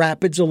hit some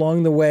rapids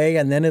along the way,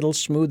 and then it'll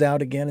smooth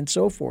out again, and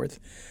so forth.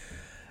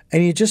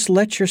 And you just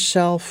let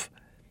yourself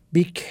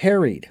be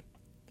carried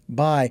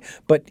by,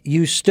 but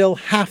you still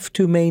have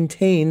to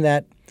maintain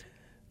that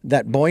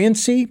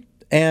buoyancy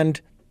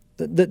and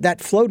that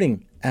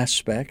floating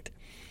aspect.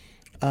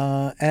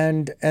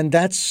 And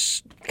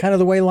that's kind of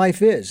the way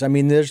life is. I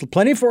mean, there's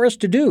plenty for us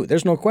to do.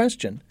 There's no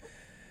question.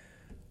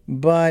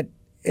 But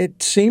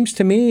it seems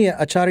to me,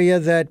 Acharya,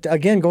 that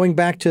again, going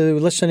back to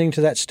listening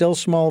to that still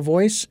small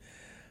voice,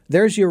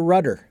 there's your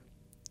rudder.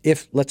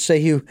 If, let's say,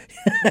 you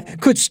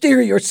could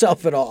steer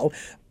yourself at all,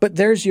 but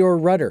there's your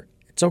rudder.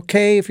 It's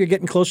okay if you're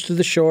getting close to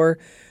the shore.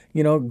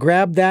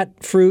 Grab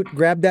that fruit,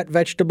 grab that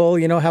vegetable,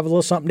 have a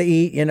little something to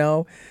eat,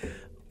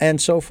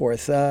 and so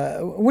forth.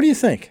 What do you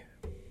think?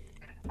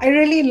 I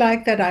really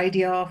like that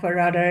idea of a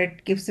rudder.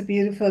 It gives a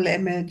beautiful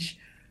image.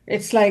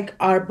 It's like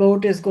our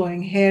boat is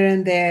going here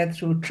and there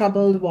through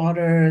troubled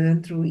waters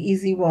and through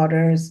easy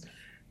waters.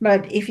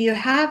 But if you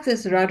have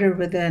this rudder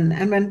within,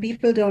 and when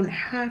people don't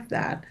have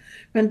that,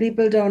 when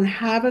people don't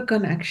have a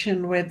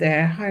connection with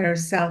their higher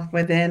self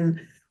within,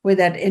 with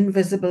that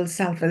invisible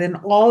self within,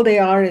 all they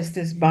are is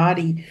this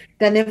body,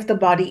 then if the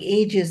body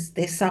ages,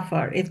 they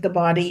suffer. If the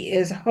body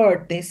is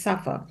hurt, they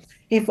suffer.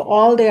 If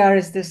all they are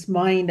is this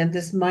mind and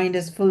this mind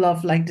is full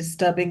of like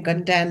disturbing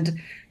content,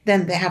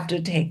 then they have to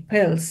take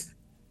pills.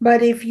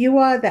 But if you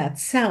are that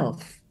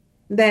self,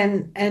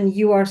 then and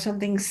you are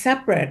something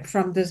separate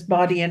from this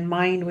body and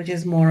mind, which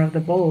is more of the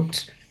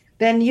boat,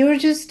 then you're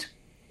just,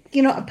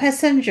 a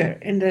passenger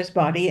in this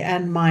body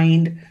and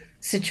mind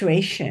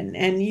situation.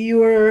 And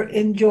you're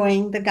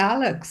enjoying the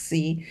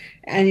galaxy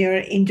and you're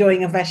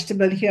enjoying a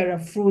vegetable here, a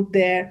fruit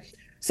there.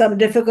 Some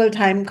difficult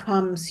time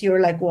comes, you're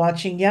like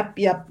watching, yep,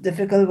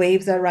 difficult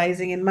waves are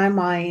rising in my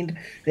mind.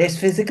 There's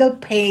physical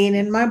pain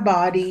in my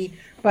body,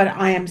 but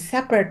I am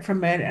separate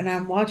from it and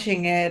I'm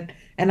watching it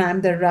and I'm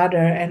the rudder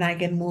and I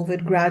can move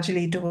it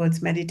gradually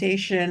towards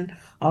meditation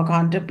or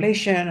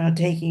contemplation or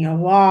taking a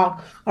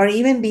walk or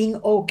even being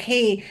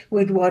okay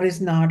with what is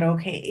not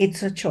okay.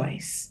 It's a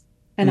choice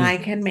and Hmm. I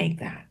can make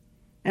that.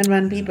 And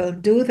when people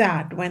do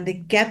that, when they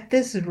get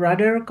this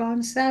rudder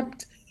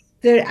concept,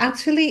 they're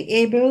actually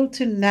able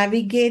to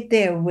navigate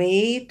their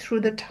way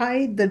through the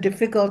tide, the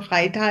difficult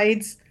high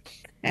tides,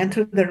 and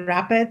through the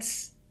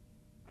rapids,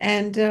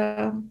 and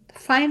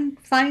find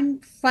um,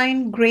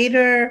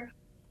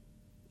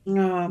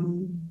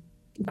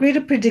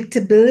 greater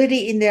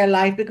predictability in their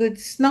life because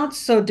it's not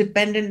so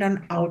dependent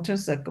on outer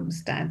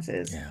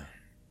circumstances. Yeah.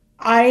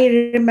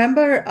 I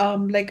remember,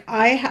 like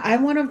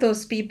I'm one of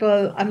those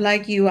people,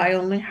 unlike you, I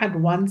only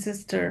had one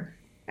sister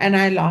and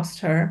I lost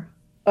her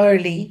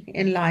early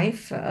in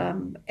life.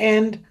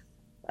 And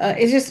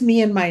it's just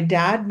me and my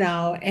dad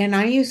now. And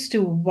I used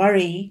to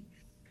worry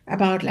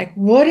about like,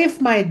 what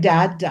if my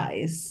dad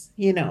dies?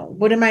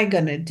 What am I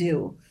gonna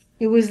do?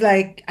 It was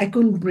like I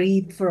couldn't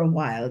breathe for a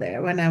while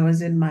there when I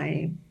was in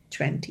my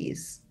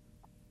 20s.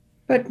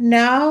 But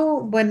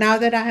now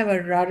that I have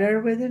a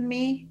rudder within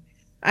me,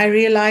 I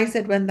realize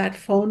that when that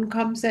phone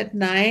comes at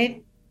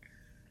night,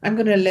 I'm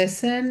going to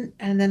listen,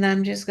 and then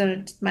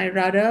my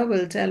rudder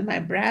will tell my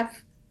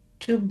breath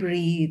to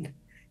breathe.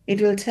 It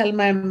will tell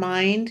my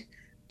mind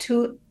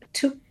to,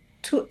 to,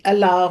 to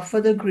allow for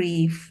the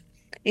grief.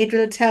 It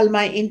will tell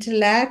my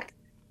intellect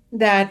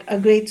that a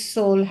great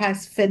soul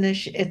has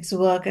finished its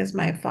work as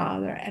my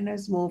father and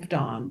has moved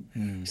on.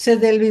 Mm. So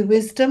there'll be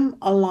wisdom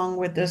along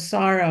with the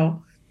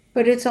sorrow,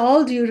 but it's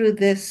all due to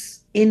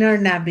this inner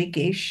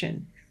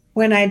navigation.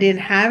 When I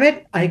didn't have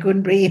it, I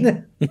couldn't breathe.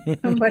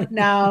 But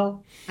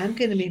now I'm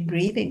going to be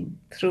breathing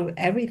through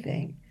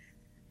everything.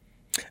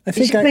 I It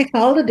think just I makes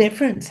all the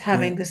difference yeah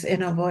having this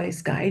inner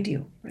voice guide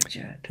you,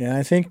 Richard. yeah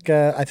I think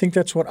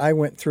that's what I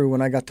went through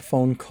when I got the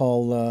phone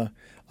call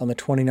on the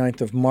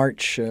 29th of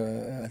March.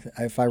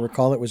 If I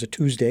recall, it was a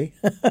Tuesday,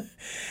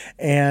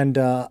 and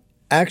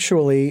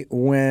actually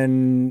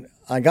when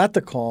I got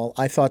the call,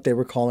 I thought they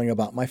were calling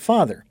about my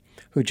father,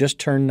 who just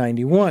turned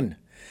 91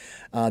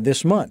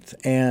 this month,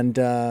 and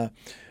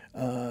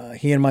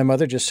he and my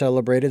mother just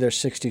celebrated their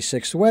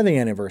 66th wedding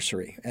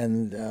anniversary.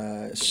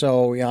 And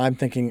so I'm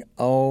thinking,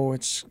 oh,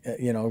 it's,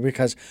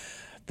 because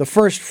the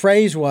first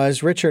phrase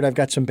was, Richard, I've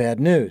got some bad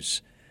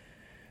news.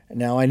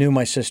 Now, I knew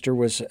my sister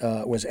was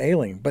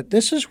ailing. But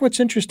this is what's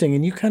interesting,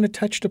 and you kind of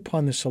touched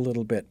upon this a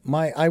little bit.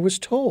 I was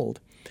told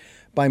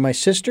by my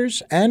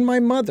sisters and my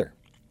mother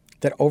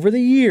that over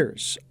the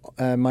years,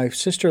 my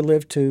sister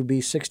lived to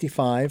be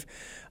 65.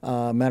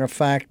 Matter of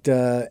fact,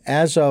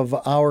 as of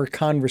our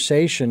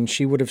conversation,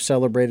 she would have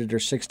celebrated her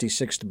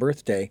 66th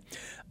birthday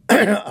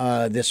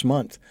this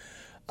month.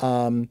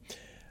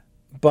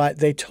 But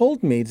they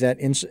told me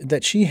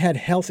that she had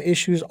health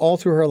issues all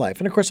through her life.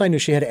 And of course, I knew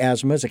she had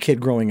asthma as a kid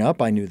growing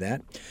up. I knew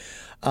that.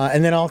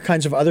 And then all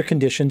kinds of other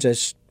conditions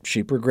as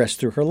she progressed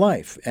through her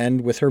life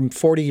and with her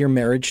 40-year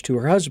marriage to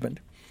her husband.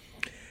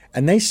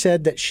 And they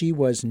said that she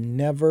was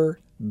never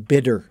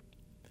bitter.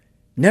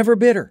 Never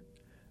bitter.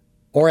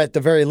 Or at the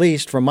very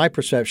least, from my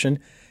perception,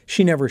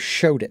 she never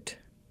showed it.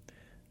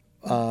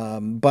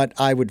 But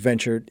I would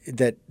venture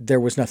that there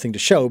was nothing to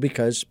show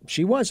because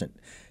she wasn't.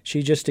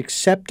 She just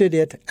accepted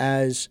it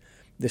as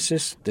this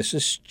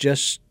is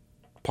just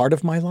part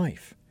of my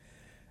life.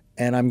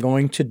 And I'm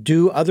going to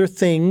do other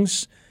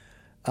things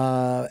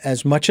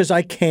as much as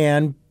I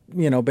can,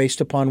 based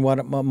upon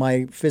what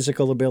my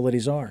physical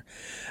abilities are.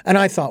 And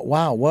I thought,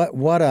 wow,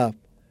 what a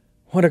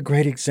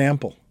great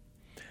example.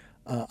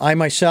 I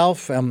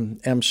myself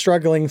am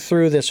struggling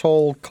through this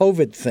whole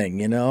COVID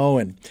thing,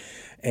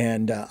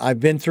 and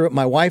I've been through it.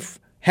 My wife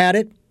had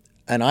it,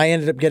 and I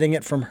ended up getting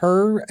it from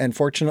her. And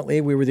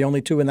fortunately, we were the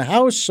only two in the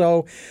house,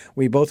 so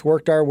we both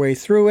worked our way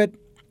through it,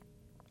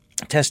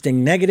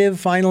 testing negative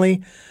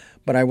finally.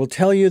 But I will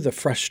tell you the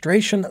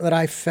frustration that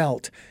I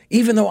felt,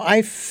 even though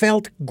I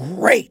felt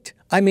great.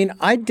 I mean,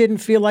 I didn't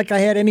feel like I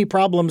had any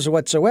problems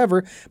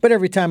whatsoever, but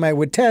every time I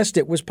would test,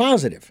 it was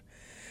positive.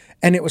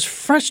 And it was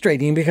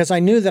frustrating because I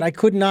knew that I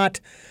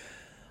couldn't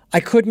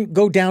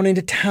go down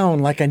into town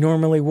like I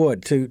normally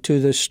would to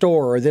the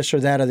store or this or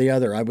that or the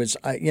other.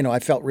 I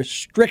felt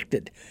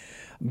restricted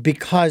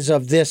because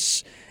of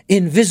this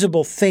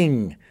invisible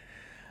thing.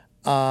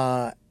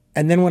 And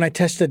then when I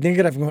tested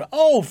negative, I'm going,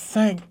 oh,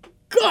 thank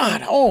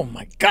God. Oh,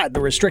 my God,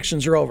 the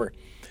restrictions are over.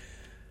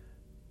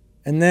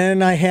 And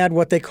then I had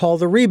what they call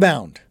the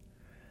rebound,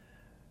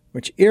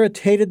 which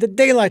irritated the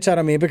daylights out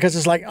of me because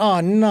it's like,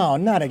 oh, no,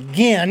 not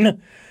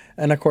again.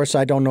 And, of course,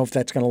 I don't know if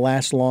that's going to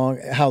last long,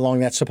 how long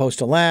that's supposed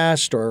to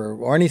last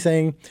or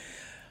anything.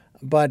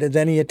 But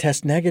then you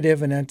test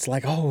negative, and it's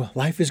like, oh,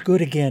 life is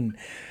good again.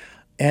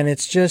 And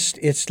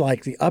it's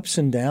like the ups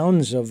and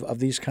downs of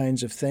these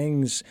kinds of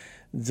things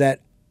that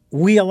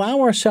we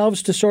allow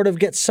ourselves to sort of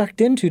get sucked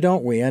into,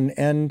 don't we?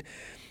 And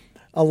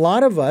a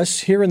lot of us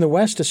here in the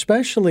West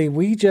especially,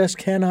 we just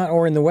cannot,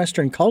 or in the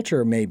Western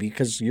culture maybe,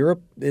 because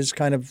Europe is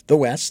kind of the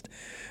West,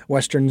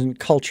 Western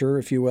culture,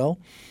 if you will.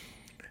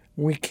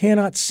 We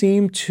cannot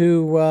seem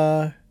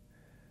to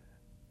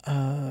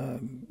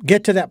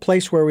get to that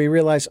place where we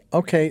realize,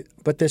 okay,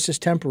 but this is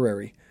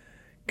temporary.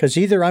 Because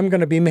either I'm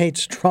going to be made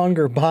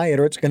stronger by it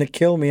or it's going to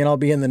kill me and I'll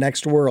be in the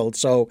next world.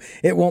 So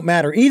it won't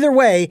matter. Either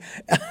way,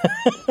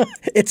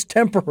 it's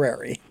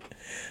temporary.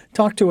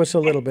 Talk to us a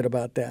little bit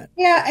about that.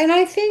 Yeah, and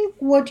I think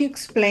what you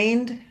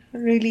explained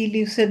really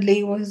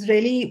lucidly was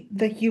really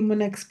the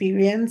human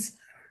experience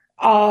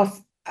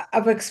of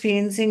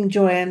experiencing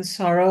joy and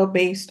sorrow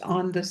based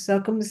on the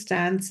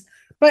circumstance.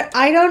 But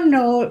I don't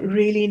know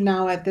really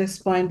now at this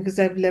point because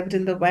I've lived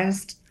in the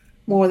West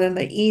more than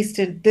the East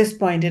at this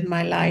point in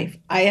my life.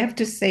 I have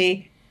to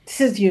say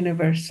this is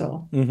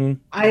universal. Hmm.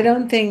 I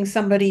don't think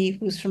somebody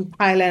who's from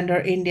Thailand or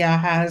India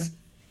has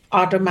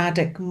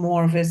automatic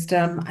more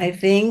wisdom. I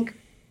think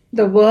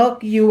the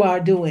work you are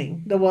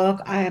doing, the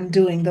work I am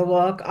doing, the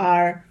work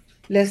our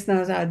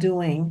listeners are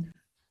doing,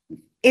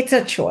 it's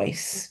a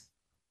choice.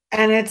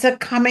 And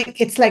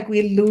it's like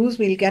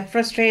we'll get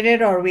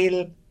frustrated or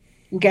we'll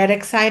get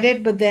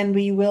excited, but then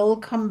we will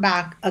come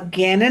back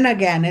again and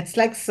again. It's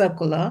like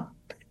circular.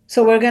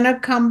 So we're going to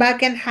come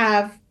back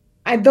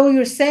and though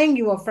you're saying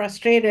you were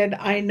frustrated,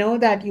 I know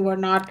that you were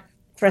not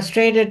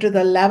frustrated to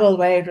the level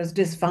where it was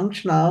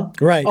dysfunctional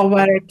Right. or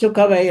where it took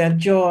away your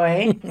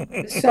joy.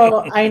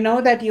 So I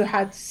know that you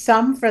had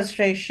some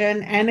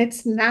frustration, and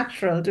it's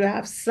natural to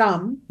have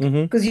some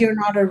Hmm. because you're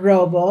not a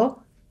robot.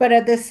 But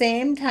at the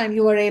same time,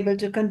 you were able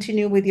to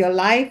continue with your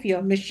life,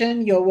 your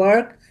mission, your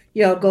work,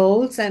 your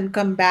goals, and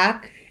come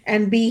back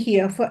and be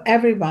here for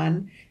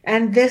everyone.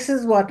 And this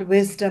is what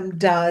wisdom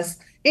does.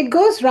 It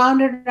goes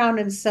round and round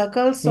in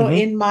circles. So Hmm.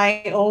 in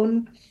my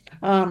own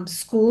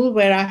school,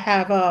 where I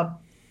have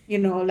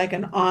like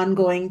an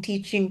ongoing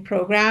teaching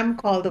program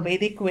called the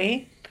Vedic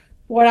Way,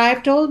 what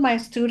I've told my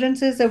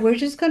students is that we're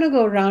just going to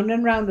go round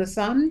and round the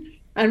sun,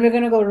 and we're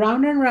going to go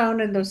round and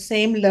round in the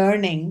same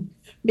learning,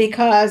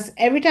 because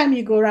every time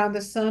you go around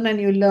the sun and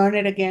you learn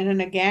it again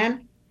and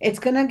again, it's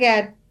going to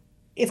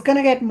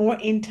get more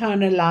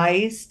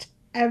internalized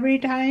every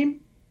time,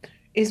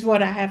 is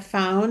what I have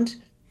found.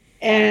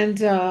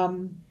 And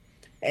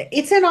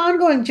it's an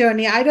ongoing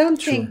journey. I don't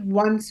think Sure.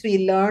 once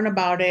we learn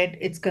about it,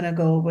 it's going to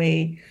go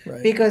away,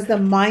 Right. because the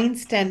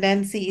mind's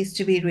tendency is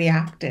to be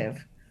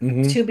reactive,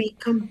 Hmm. to be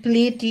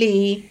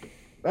completely,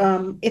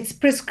 it's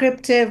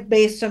prescriptive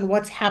based on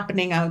what's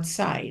happening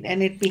outside,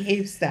 and it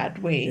behaves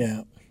that way.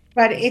 Yeah.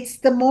 But it's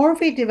the more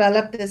we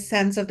develop this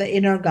sense of the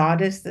inner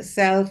goddess, the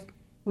self,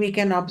 we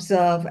can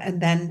observe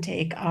and then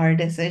take our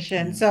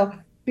decision. Yeah. So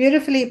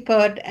beautifully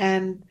put.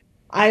 And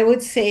I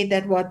would say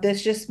that what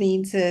this just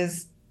means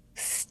is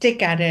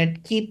stick at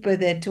it, keep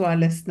with it to our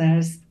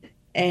listeners,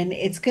 and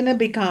it's going to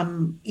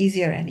become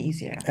easier and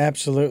easier.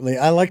 Absolutely.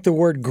 I like the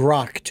word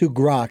grok,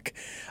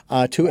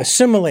 to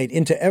assimilate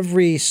into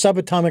every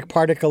subatomic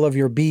particle of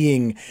your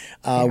being,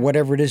 Yeah.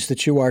 whatever it is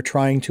that you are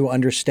trying to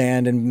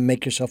understand and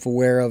make yourself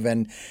aware of,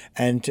 and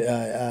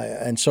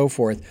so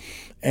forth.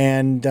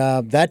 And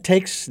that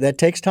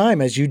takes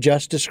time, as you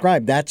just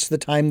described. That's the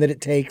time that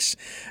it takes,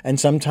 and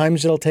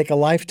sometimes it'll take a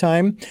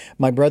lifetime.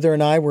 My brother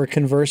and I were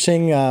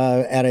conversing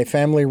at a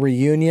family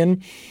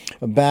reunion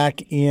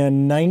back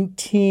in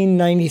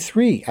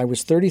 1993. I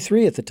was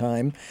 33 at the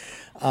time,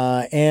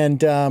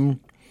 and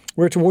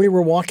we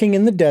were walking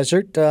in the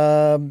desert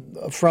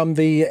from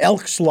the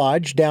Elks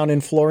Lodge down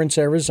in Florence,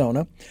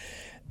 Arizona.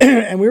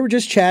 And we were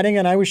just chatting,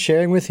 and I was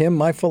sharing with him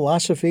my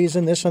philosophies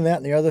and this and that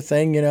and the other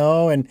thing,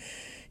 and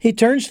he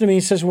turns to me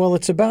and says, "Well,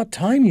 it's about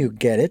time you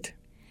get it."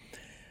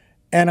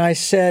 And I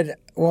said,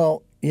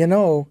 "Well,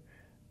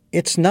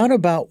 it's not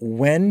about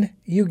when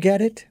you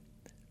get it,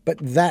 but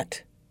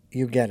that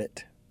you get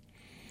it."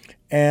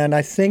 And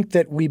I think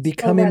that we So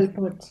become well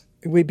put.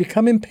 we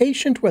become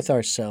impatient with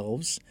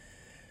ourselves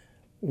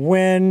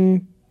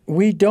when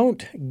we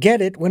don't get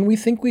it when we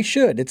think we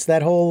should. It's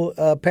that whole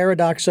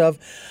paradox of,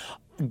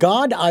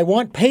 God, I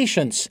want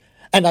patience,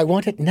 and I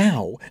want it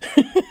now.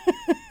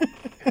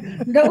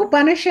 The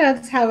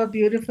Upanishads have a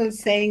beautiful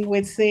saying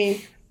which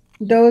say,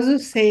 those who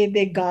say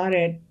they got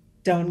it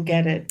don't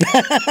get it.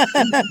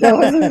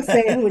 Those who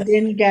say who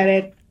didn't get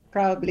it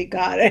probably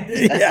got it.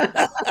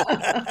 Yeah.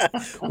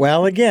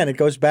 Well, again, it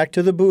goes back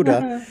to the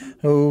Buddha,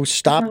 who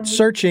stopped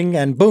searching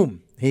and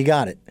boom, he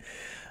got it.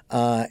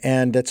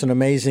 And it's an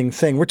amazing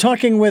thing. We're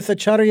talking with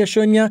Acharya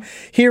Shunya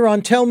here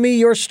on Tell Me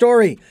Your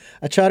Story.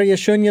 Acharya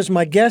Shunya is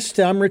my guest.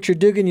 I'm Richard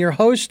Dugan, your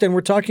host, and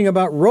we're talking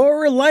about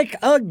Roar Like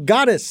a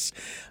Goddess.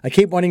 I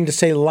keep wanting to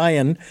say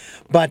lion,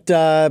 but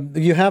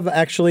you have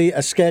actually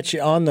a sketch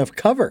on the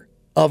cover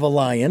of a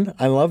lion.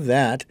 I love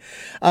that.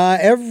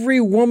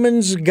 Every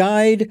Woman's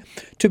Guide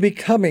to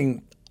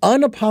Becoming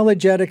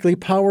Unapologetically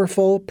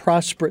Powerful,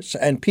 Prosperous,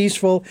 and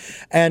Peaceful.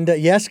 And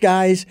yes,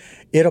 guys,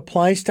 it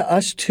applies to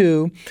us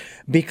too,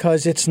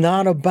 because it's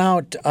not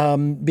about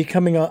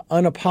becoming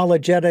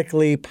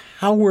unapologetically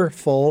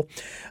powerful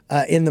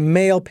in the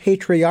male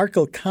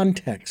patriarchal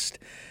context.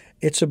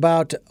 It's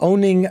about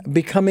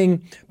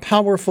becoming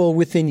powerful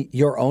within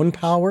your own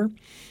power,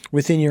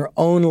 within your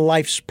own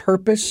life's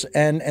purpose,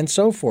 and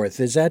so forth.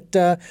 Is that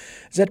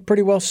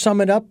pretty well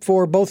sum it up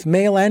for both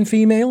male and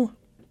female?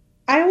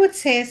 I would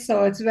say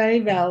so. It's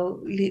very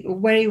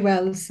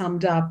well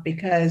summed up,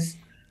 because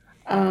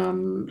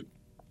um,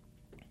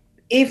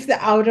 if the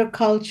outer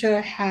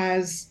culture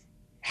has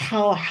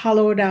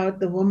hollowed out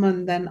the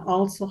woman, then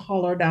also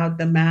hollowed out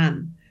the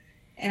man.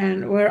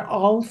 And we're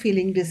all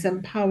feeling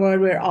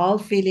disempowered. We're all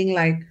feeling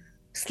like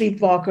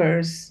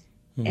sleepwalkers.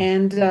 Hmm.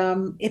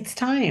 And it's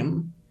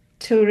time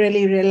to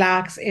really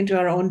relax into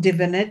our own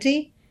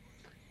divinity,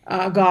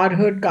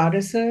 godhood,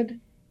 goddesshood,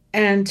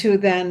 and to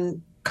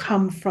then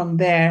come from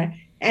there.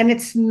 And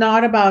it's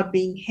not about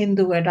being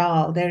Hindu at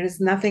all. There is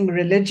nothing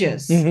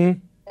religious Mm-hmm.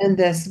 in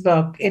this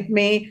book. It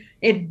may,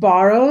 It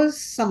borrows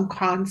some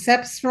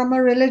concepts from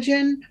a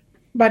religion,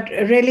 but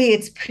really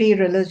it's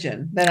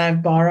pre-religion that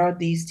I've borrowed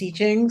these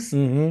teachings.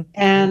 Mm-hmm.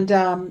 And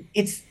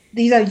it's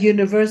these are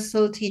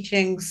universal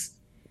teachings,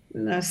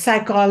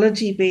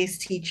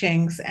 psychology-based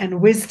teachings,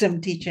 and wisdom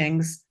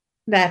teachings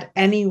that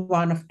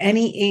anyone of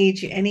any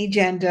age, any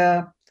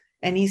gender,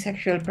 any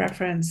sexual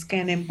preference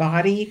can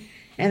embody,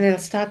 and they'll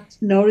start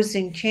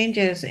noticing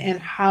changes in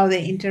how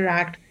they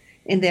interact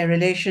in their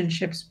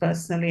relationships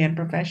personally and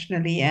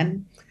professionally,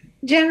 and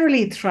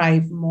generally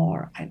thrive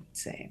more, I would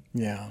say.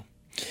 Yeah.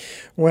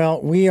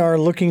 Well, we are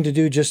looking to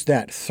do just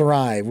that,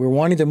 thrive. We're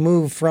wanting to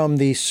move from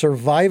the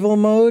survival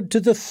mode to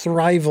the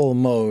thrival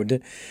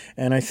mode.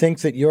 And I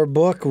think that your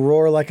book,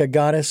 Roar Like a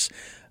Goddess,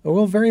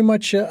 will very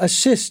much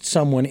assist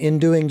someone in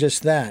doing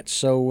just that.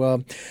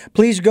 So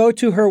please go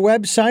to her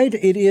website.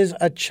 It is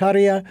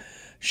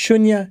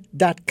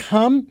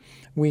acharyashunya.com.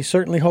 We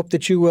certainly hope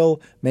that you will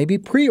maybe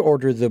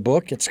pre-order the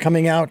book. It's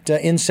coming out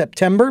in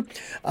September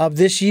of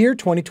this year,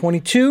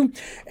 2022,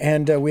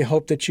 and we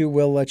hope that you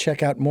will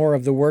check out more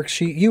of the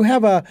works. You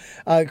have of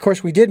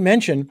course, we did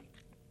mention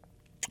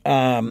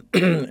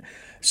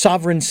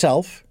Sovereign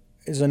Self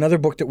is another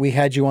book that we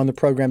had you on the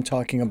program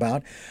talking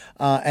about.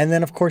 And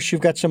then, of course,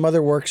 you've got some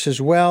other works as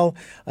well,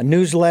 a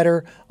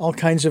newsletter, all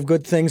kinds of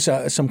good things,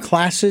 some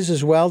classes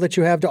as well that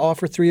you have to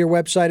offer through your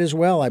website as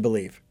well, I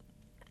believe.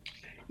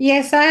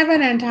 Yes, I have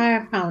an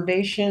entire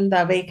foundation,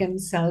 the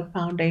Awakened Self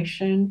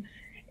Foundation,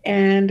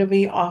 and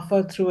we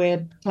offer through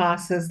it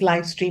classes,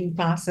 live stream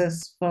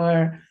classes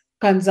for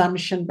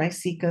consumption by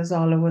seekers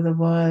all over the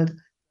world.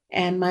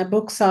 And my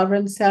book,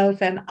 Sovereign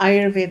Self and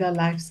Ayurveda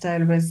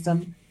Lifestyle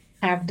Wisdom,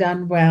 have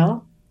done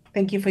well.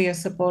 Thank you for your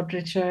support,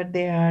 Richard.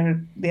 They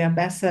are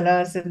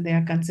bestsellers and they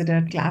are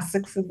considered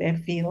classics in their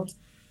fields.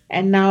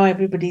 And now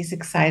everybody's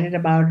excited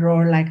about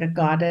Roar Like a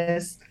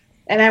Goddess.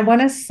 And I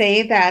want to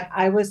say that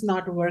I was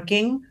not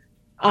working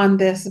on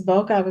this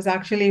book. I was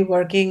actually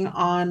working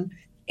on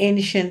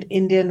ancient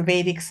Indian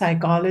Vedic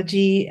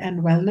psychology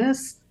and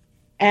wellness.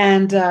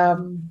 And there's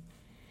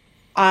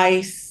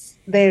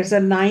a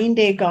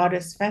 9-day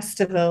goddess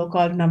festival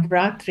called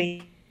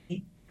Navratri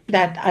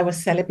that I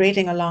was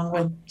celebrating along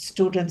with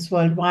students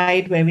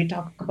worldwide, where we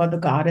talk about the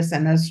goddess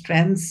and her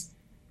strengths.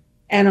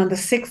 And on the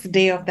 6th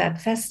day of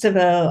that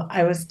festival,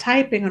 I was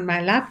typing on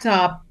my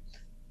laptop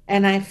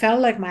and I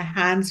felt like my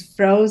hands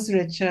froze,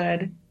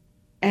 Richard.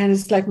 And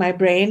it's like my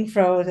brain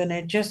froze and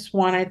I just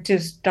wanted to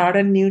start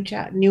a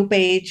new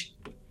page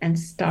and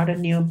start a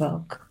new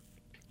book.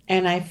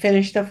 And I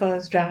finished the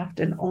first draft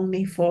in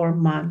only 4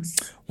 months.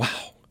 Wow.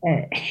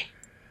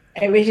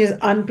 Which is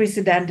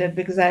unprecedented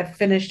because I've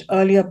finished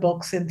earlier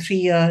books in 3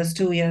 years,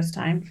 2 years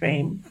time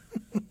frame.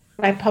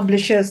 My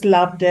publishers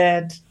loved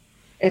it.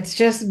 It's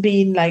just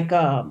been like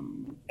a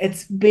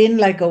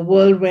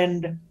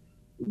whirlwind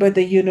with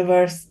the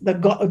universe,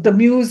 the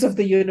muse of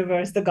the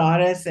universe, the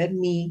goddess, and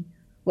me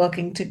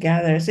working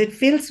together. So it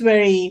feels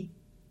very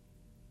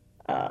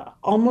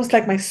almost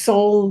like my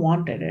soul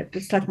wanted it.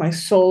 It's like my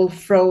soul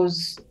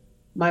froze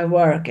my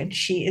work, and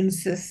she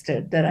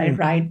insisted that I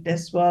write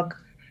this work.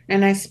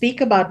 And I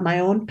speak about my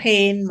own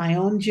pain, my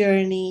own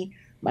journey,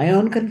 my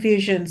own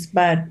confusions,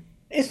 but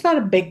it's not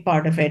a big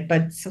part of it,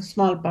 but it's a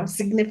small part,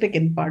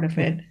 significant part of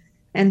it.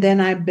 And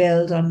then I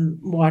build on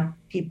what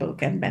people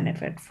can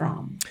benefit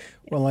from.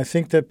 Well, I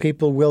think that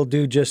people will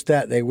do just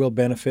that. They will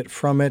benefit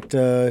from it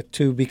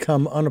to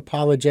become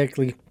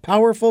unapologetically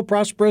powerful,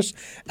 prosperous,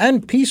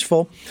 and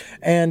peaceful.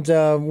 And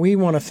we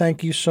want to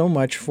thank you so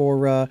much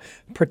for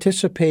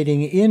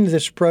participating in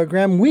this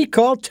program we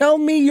call Tell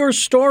Me Your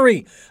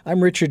Story.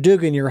 I'm Richard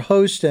Dugan, your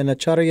host, and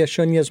Acharya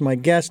Shunya is my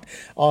guest,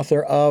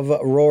 author of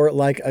Roar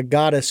Like a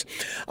Goddess.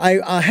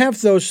 I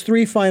have those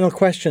 3 final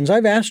questions.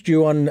 I've asked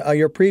you on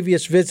your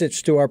previous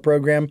visits to our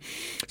program.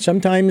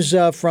 Sometimes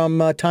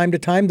from time to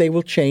time they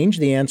will change,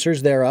 the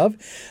answers thereof,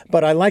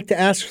 but I like to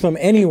ask them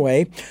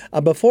anyway.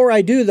 Before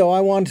I do, though, I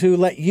want to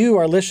let you,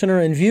 our listener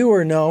and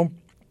viewer, know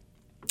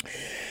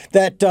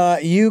that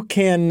you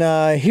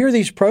can hear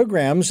these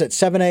programs at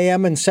 7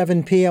 a.m. and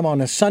 7 p.m. on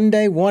a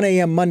Sunday, 1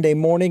 a.m. Monday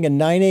morning, and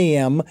 9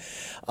 a.m.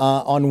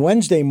 On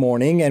Wednesday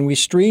morning, and we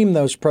stream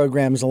those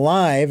programs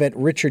live at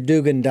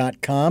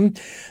richarddugan.com.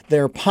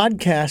 They're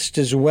podcasts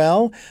as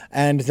well,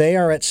 and they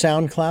are at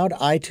SoundCloud,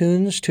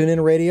 iTunes,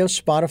 TuneIn Radio,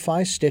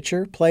 Spotify,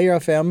 Stitcher, Player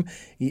FM.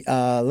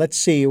 Let's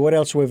see, what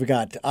else we've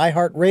got?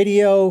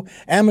 iHeartRadio,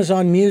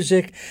 Amazon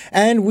Music,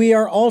 and we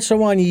are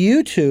also on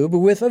YouTube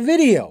with a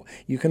video.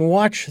 You can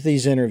watch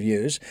these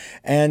interviews,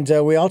 and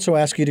we also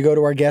ask you to go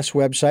to our guest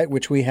website,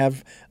 which we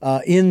have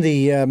in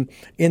the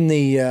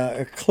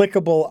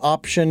clickable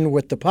option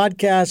with the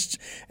podcasts,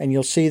 and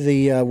you'll see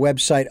the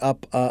website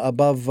up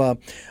above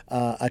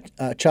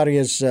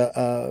Acharya's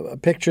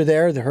picture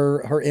there,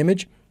 her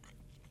image.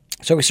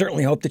 So we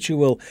certainly hope that you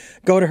will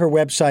go to her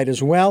website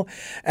as well.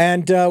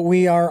 And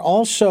we are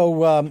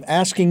also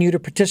asking you to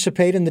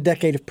participate in the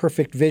Decade of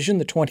Perfect Vision,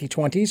 the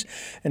 2020s.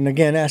 And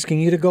again, asking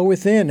you to go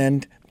within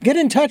and get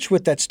in touch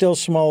with that still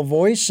small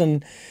voice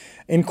and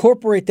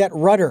incorporate that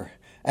rudder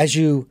as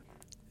you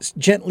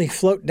gently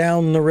float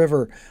down the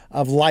river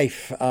of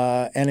life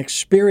and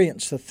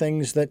experience the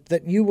things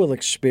that you will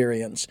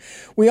experience.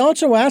 We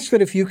also ask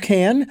that if you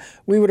can,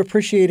 we would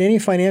appreciate any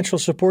financial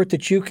support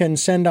that you can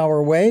send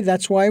our way.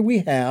 That's why we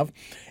have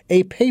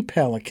a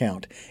PayPal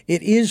account.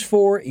 It is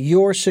for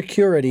your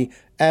security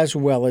as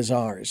well as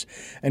ours.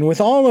 And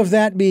with all of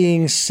that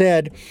being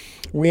said,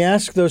 we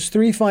ask those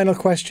three final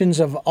questions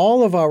of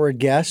all of our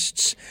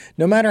guests,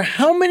 no matter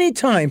how many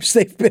times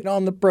they've been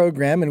on the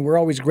program, and we're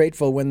always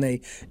grateful when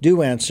they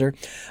do answer.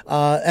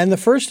 And the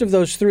first of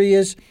those three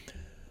is,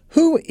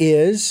 who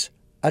is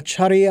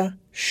Acharya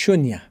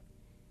Shunya?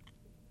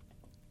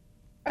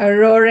 A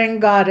roaring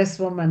goddess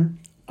woman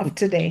of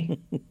today.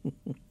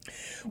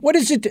 What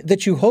is it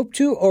that you hope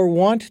to or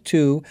want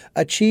to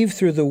achieve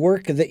through the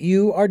work that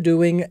you are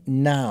doing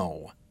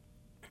now?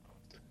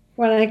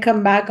 When I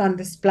come back on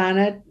this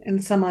planet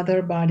in some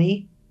other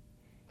body,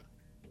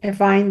 I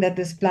find that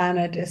this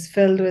planet is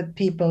filled with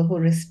people who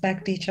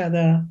respect each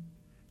other,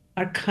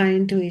 are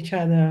kind to each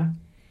other,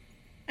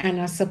 and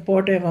are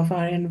supportive of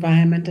our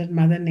environment and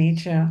Mother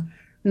Nature,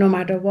 no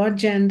matter what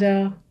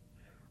gender,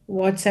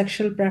 what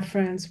sexual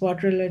preference,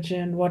 what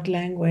religion, what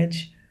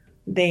language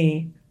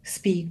they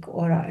speak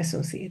or are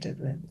associated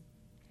with.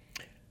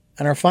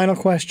 And our final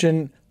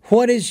question,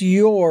 what is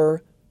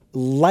your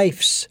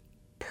life's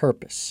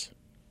purpose?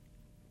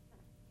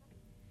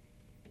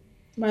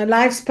 My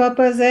life's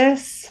purpose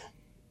is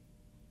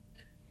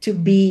to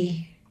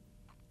be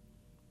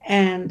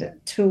and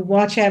to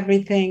watch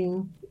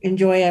everything,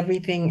 enjoy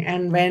everything.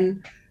 And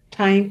when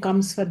time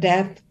comes for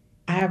death,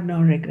 I have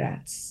no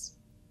regrets.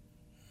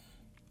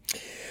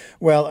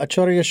 Well,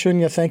 Acharya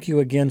Shunya, thank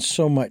you again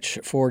so much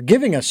for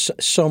giving us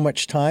so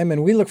much time,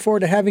 and we look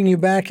forward to having you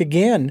back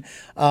again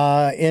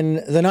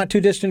in the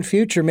not-too-distant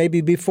future,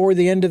 maybe before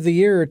the end of the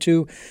year,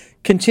 to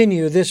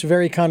continue this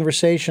very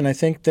conversation. I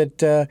think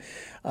that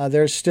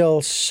there's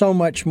still so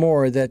much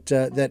more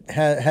that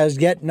has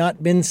yet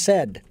not been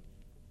said.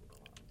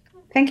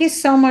 Thank you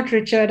so much,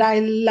 Richard. I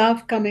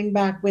love coming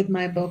back with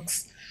my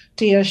books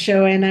to your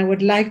show, and I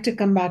would like to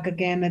come back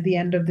again at the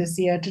end of this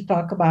year to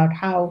talk about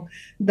how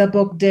the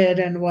book did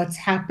and what's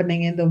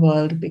happening in the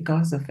world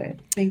because of it.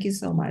 Thank you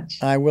so much.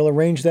 I will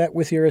arrange that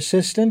with your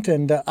assistant,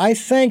 and I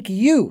thank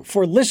you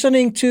for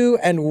listening to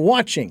and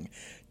watching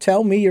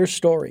Tell Me Your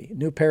Story,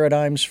 New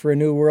Paradigms for a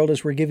New World,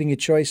 as we're giving you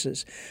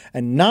choices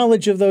and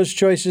knowledge of those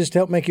choices to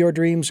help make your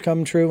dreams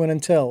come true. And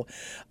until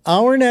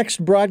our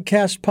next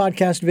broadcast,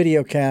 podcast,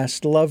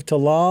 videocast, love to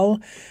Lal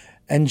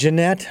and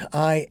Jeanette,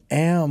 I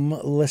am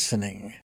listening.